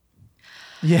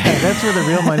 Yeah, that's where the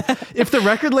real money. If the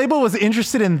record label was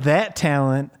interested in that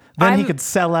talent, then he could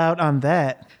sell out on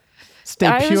that.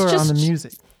 Stay pure on the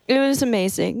music. It was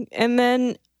amazing. And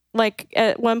then, like,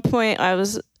 at one point, I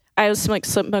was like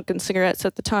smoking cigarettes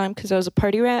at the time because I was a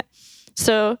party rat.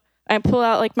 So I pull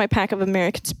out like my pack of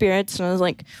American Spirits and I was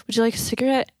like, would you like a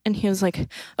cigarette? And he was like,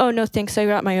 oh, no, thanks. I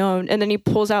got my own. And then he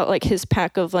pulls out like his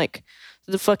pack of like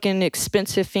the fucking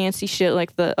expensive fancy shit,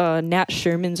 like the Nat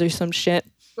Shermans or some shit.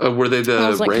 Were they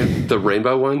the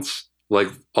rainbow ones? Like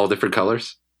all different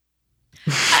colors?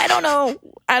 I don't know.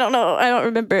 I don't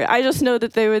remember. I just know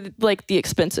that they were like the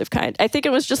expensive kind. I think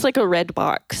it was just like a red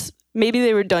box. Maybe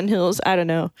they were Dunhills. I don't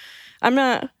know.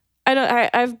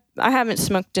 I haven't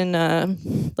smoked in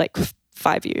like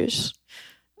 5 years.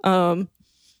 So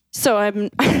I'm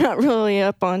not really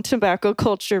up on tobacco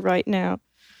culture right now.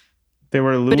 They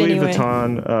were Louis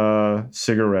Vuitton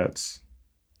cigarettes.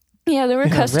 Yeah, they were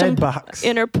custom box.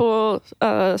 Interpol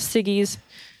ciggies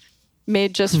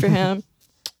made just for him.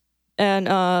 And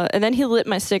then he lit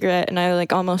my cigarette and I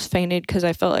like almost fainted because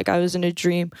I felt like I was in a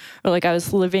dream or like I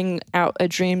was living out a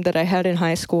dream that I had in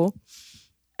high school.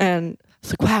 And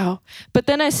it's like, wow. But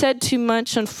then I said too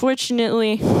much,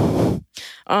 unfortunately,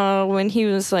 when he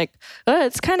was like, oh,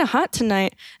 it's kind of hot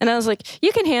tonight. And I was like,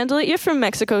 you can handle it. You're from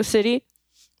Mexico City.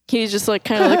 He just like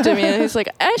kind of looked at me and he's like,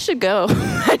 I should go.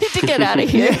 I need to get out of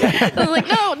here. I was like,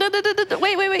 no,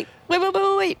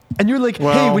 wait. And you're like,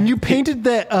 hey, when you painted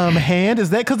that hand, is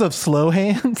that because of slow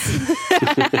hands?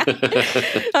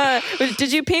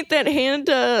 Did you paint that hand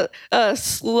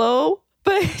slow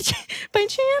by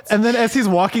chance? And then as he's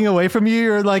walking away from you,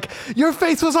 you're like, your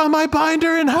face was on my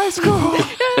binder in high school.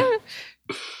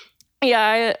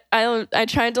 Yeah, I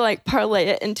tried to like parlay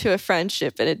it into a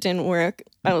friendship and it didn't work.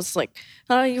 I was like,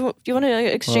 oh, you want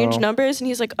to exchange numbers? And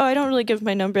he's like, oh, I don't really give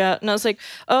my number out. And I was like,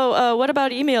 oh, what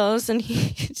about emails? And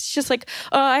he's just like,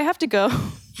 oh, I have to go.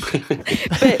 But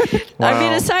I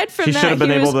mean, aside from that, he should have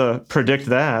been able to predict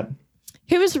that.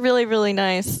 He was really, really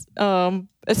nice.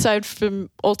 Aside from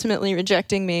ultimately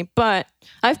rejecting me, but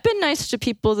I've been nice to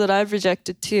people that I've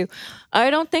rejected too.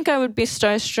 I don't think I would be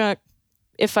starstruck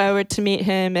if I were to meet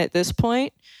him at this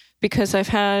point, because I've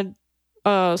had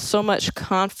so much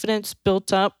confidence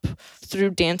built up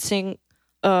through dancing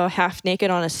half naked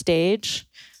on a stage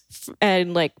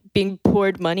and like being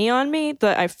poured money on me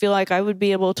that I feel like I would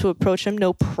be able to approach him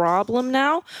no problem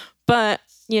now. But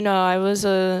you know, I was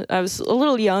a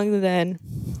little young then.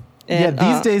 And,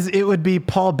 yeah, these days it would be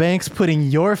Paul Banks putting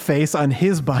your face on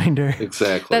his binder.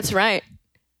 Exactly. That's right.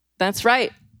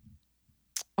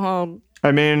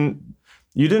 I mean,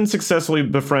 you didn't successfully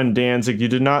befriend Danzig. You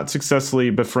did not successfully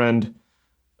befriend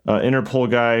Interpol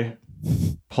guy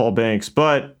Paul Banks,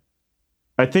 but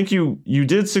I think you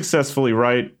did successfully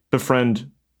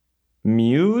befriend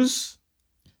Muse.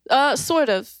 Sort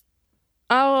of.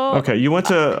 Okay, you went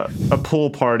to a pool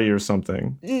party or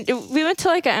something. We went to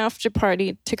like an after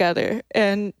party together,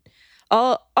 and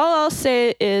all I'll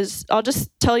say is I'll just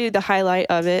tell you the highlight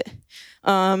of it.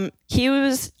 He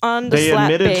was on the slap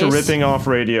bass. They admitted to ripping off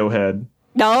Radiohead.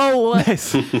 No.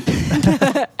 Nice.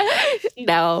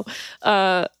 No.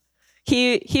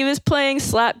 he was playing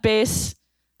slap bass,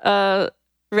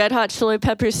 Red Hot Chili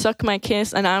Peppers, Suck My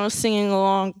Kiss, and I was singing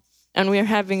along, and we were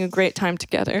having a great time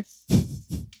together.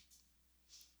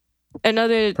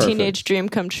 Another teenage dream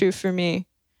come true for me.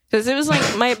 Because it was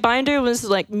like, my binder was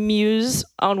like Muse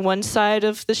on one side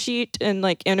of the sheet and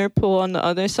like Interpol on the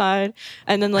other side.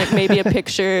 And then like maybe a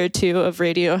picture or two of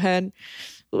Radiohead.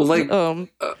 Well, like, So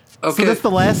okay. that's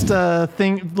the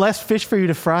last fish for you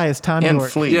to fry is Tom And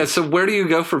York. Flea. Yeah, so where do you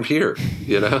go from here?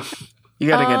 You know? You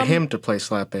got to get him to play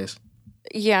slap bass.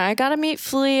 Yeah, I gotta meet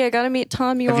Flea. I gotta meet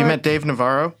Tom York. Have you met Dave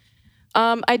Navarro?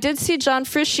 I did see John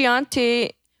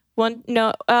Frusciante.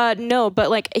 No, but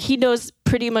like he knows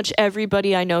pretty much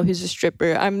everybody I know who's a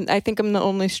stripper. I think I'm the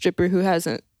only stripper who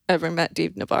hasn't ever met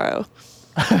Dave Navarro.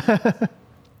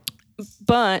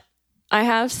 But I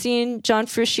have seen John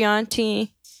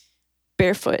Frusciante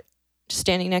barefoot,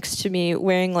 standing next to me,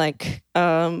 wearing like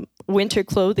winter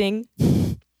clothing.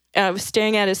 And I was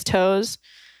staring at his toes,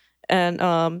 and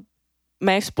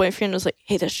my ex-boyfriend was like,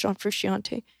 "Hey, that's John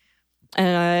Frusciante,"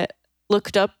 and I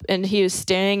looked up, and he was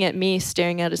staring at me,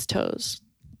 staring at his toes.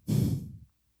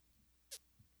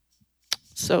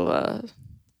 So,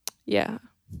 yeah.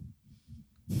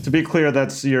 To be clear,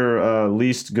 that's your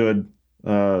least good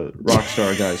rock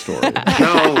star guy story.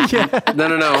 No.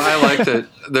 I liked it.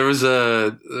 There was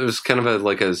kind of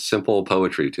a simple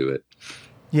poetry to it.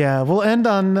 Yeah, we'll end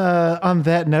on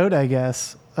that note, I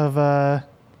guess, of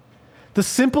the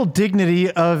simple dignity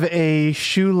of a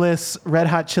shoeless Red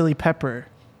Hot Chili Pepper.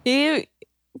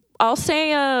 I'll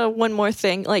say one more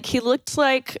thing. Like he looked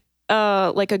like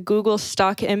a Google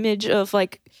stock image of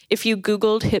like if you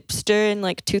Googled hipster in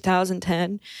like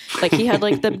 2010. Like he had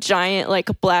like the giant like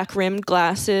black rimmed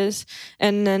glasses,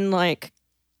 and then like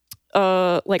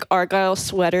Argyle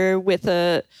sweater with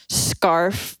a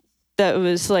scarf that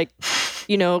was like,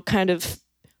 you know, kind of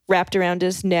wrapped around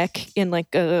his neck in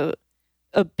like a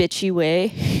bitchy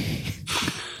way.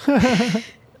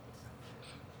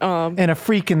 And a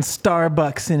freaking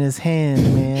Starbucks in his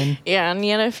hand, man. Yeah, and he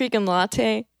had a freaking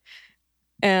latte.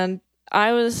 And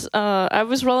I was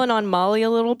rolling on Molly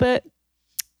a little bit.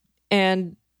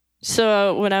 And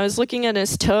so when I was looking at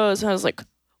his toes, I was like,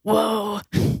 whoa.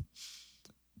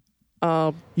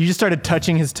 You just started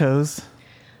touching his toes?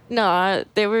 No,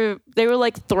 they were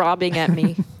like throbbing at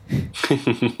me.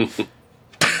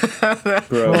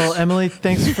 Well, Emily,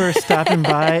 thanks for stopping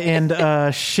by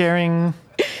and sharing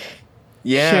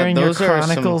Yeah, your those are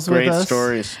chronicles some with great us.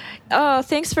 stories. Oh,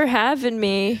 thanks for having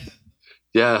me.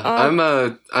 Yeah, I'm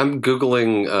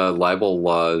googling libel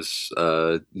laws,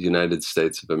 United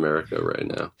States of America right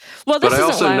now. Well, this But I isn't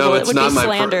also libel. know It it's would not be my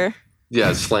slander.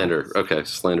 Yeah, slander. Okay,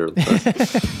 slander.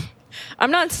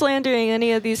 I'm not slandering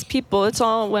any of these people. It's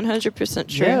all 100%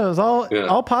 true. Yeah, it was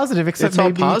all positive, except It's all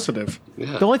maybe positive.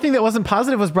 Yeah. the only thing that wasn't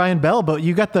positive was Brian Bell, but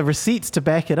you got the receipts to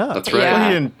back it up. That's right. Yeah. Well,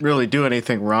 he didn't really do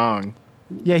anything wrong.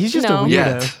 Yeah, he's just No. a weirdo.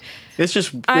 Yeah. It's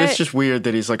just weird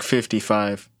that he's like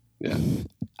 55. Yeah.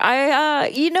 I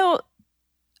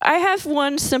have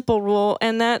one simple rule,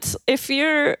 and that's if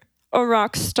you're a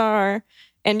rock star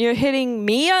and you're hitting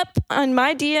me up on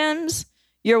my DMs,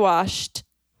 you're washed.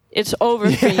 It's over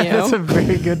for you. That's a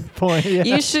very good point. Yeah.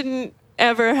 You shouldn't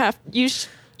ever have you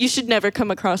should never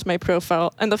come across my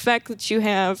profile, and the fact that you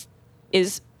have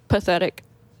is pathetic.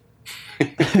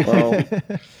 Well,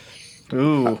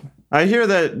 Ooh. I hear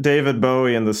that David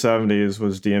Bowie in the 70s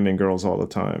was DMing girls all the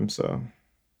time, so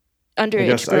Underage I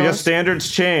guess girls.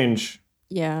 standards change.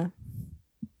 Yeah.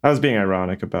 I was being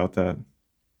ironic about that.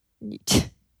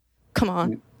 Come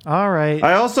on. All right.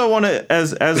 I also want to,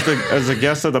 as a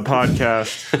guest of the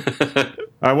podcast,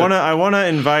 I want to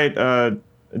invite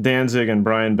Danzig and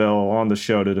Brian Bell on the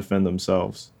show to defend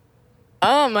themselves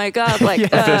Oh my God! Like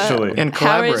officially. And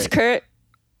Howard's collaborate.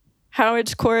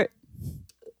 Court.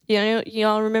 You know,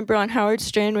 y'all remember on Howard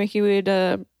Stern where he would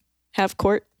have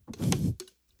court,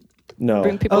 No,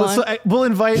 bring people on. So we'll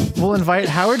invite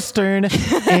Howard Stern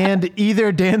and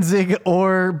either Danzig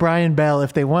or Brian Bell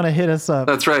if they want to hit us up.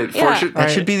 That's right. Yeah.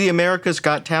 That should be the America's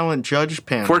Got Talent judge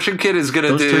panel. Fortune Kid is gonna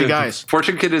Those do three guys.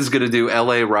 Fortune Kid is gonna do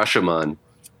L.A. Rashomon,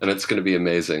 and it's gonna be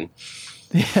amazing.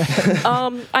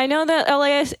 I know that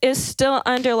LA is still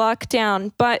under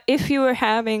lockdown, but if you were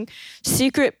having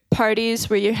secret parties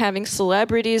where you're having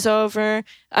celebrities over,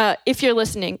 if you're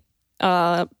listening,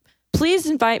 please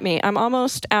invite me. I'm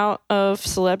almost out of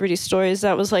celebrity stories.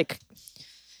 That was like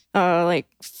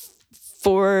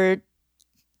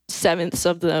 4/7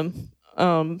 of them.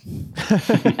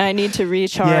 I need to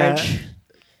recharge.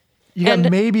 You got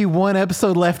And- maybe one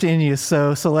episode left in you,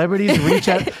 so celebrities reach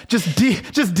out. Just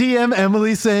DM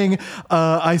Emily saying,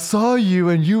 "I saw you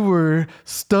and you were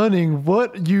stunning.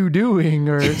 What you doing?"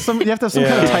 Or some. You have to have some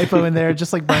kind of Yeah. typo in there,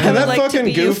 just like Brian. And would that like to fucking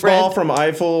be your goofball friend. from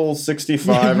Eiffel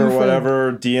 65 Yeah, or your friend.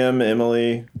 whatever, DM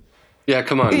Emily. Yeah,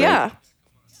 come on, man. Yeah.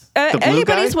 The blue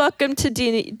Anybody's guy? welcome to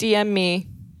DM me.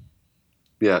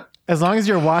 Yeah. As long as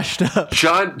you're washed up.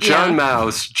 John Yeah.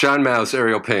 Mouse,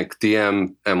 Ariel Pink,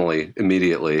 DM Emily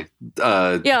immediately.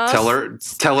 Yeah, Tell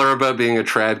her about being a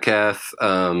tradcath,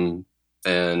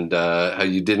 and how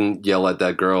you didn't yell at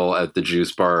that girl at the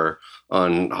juice bar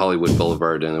on Hollywood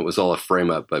Boulevard, and it was all a frame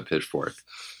up by Pitchfork.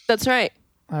 That's right.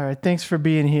 All right, thanks for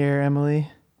being here, Emily,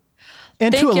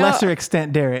 and Thank to a y'all. lesser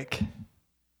extent, Derek.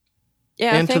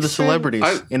 Yeah. and to the thanks for- celebrities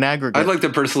I- in aggregate. I'd like to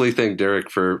personally thank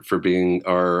Derek for being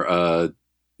our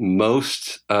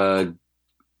most.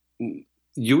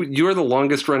 You are the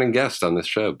longest running guest on this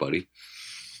show, buddy.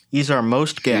 He's our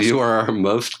most guest. You are our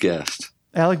most guest.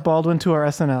 Alec Baldwin to our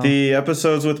SNL. The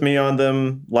episodes with me on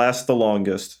them last the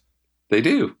longest. They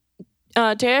do.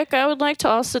 Derek, I would like to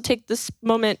also take this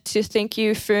moment to thank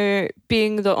you for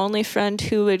being the only friend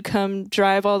who would come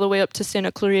drive all the way up to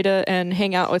Santa Clarita and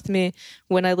hang out with me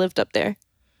when I lived up there.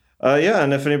 Yeah,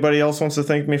 and if anybody else wants to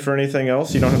thank me for anything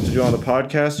else, you don't have to do it on the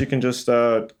podcast. You can just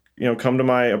come to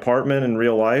my apartment in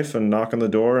real life and knock on the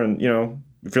door, and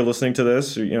if you're listening to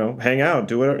this, hang out,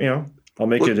 do whatever. I'll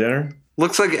make you dinner.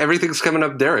 Looks like everything's coming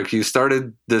up, Derek. You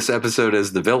started this episode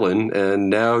as the villain, and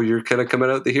now you're kind of coming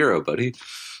out the hero, buddy.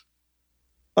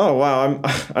 Oh wow,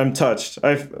 I'm touched.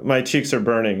 My cheeks are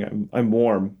burning. I'm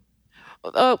warm.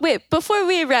 Wait, before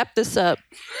we wrap this up,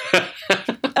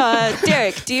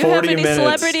 Derek, do you have 40 any minutes.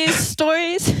 celebrity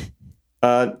stories?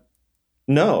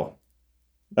 No,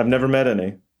 I've never met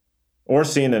any, or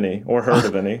seen any, or heard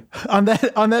of any. On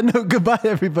that note, goodbye,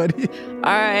 everybody. All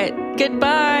right,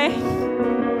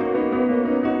 goodbye.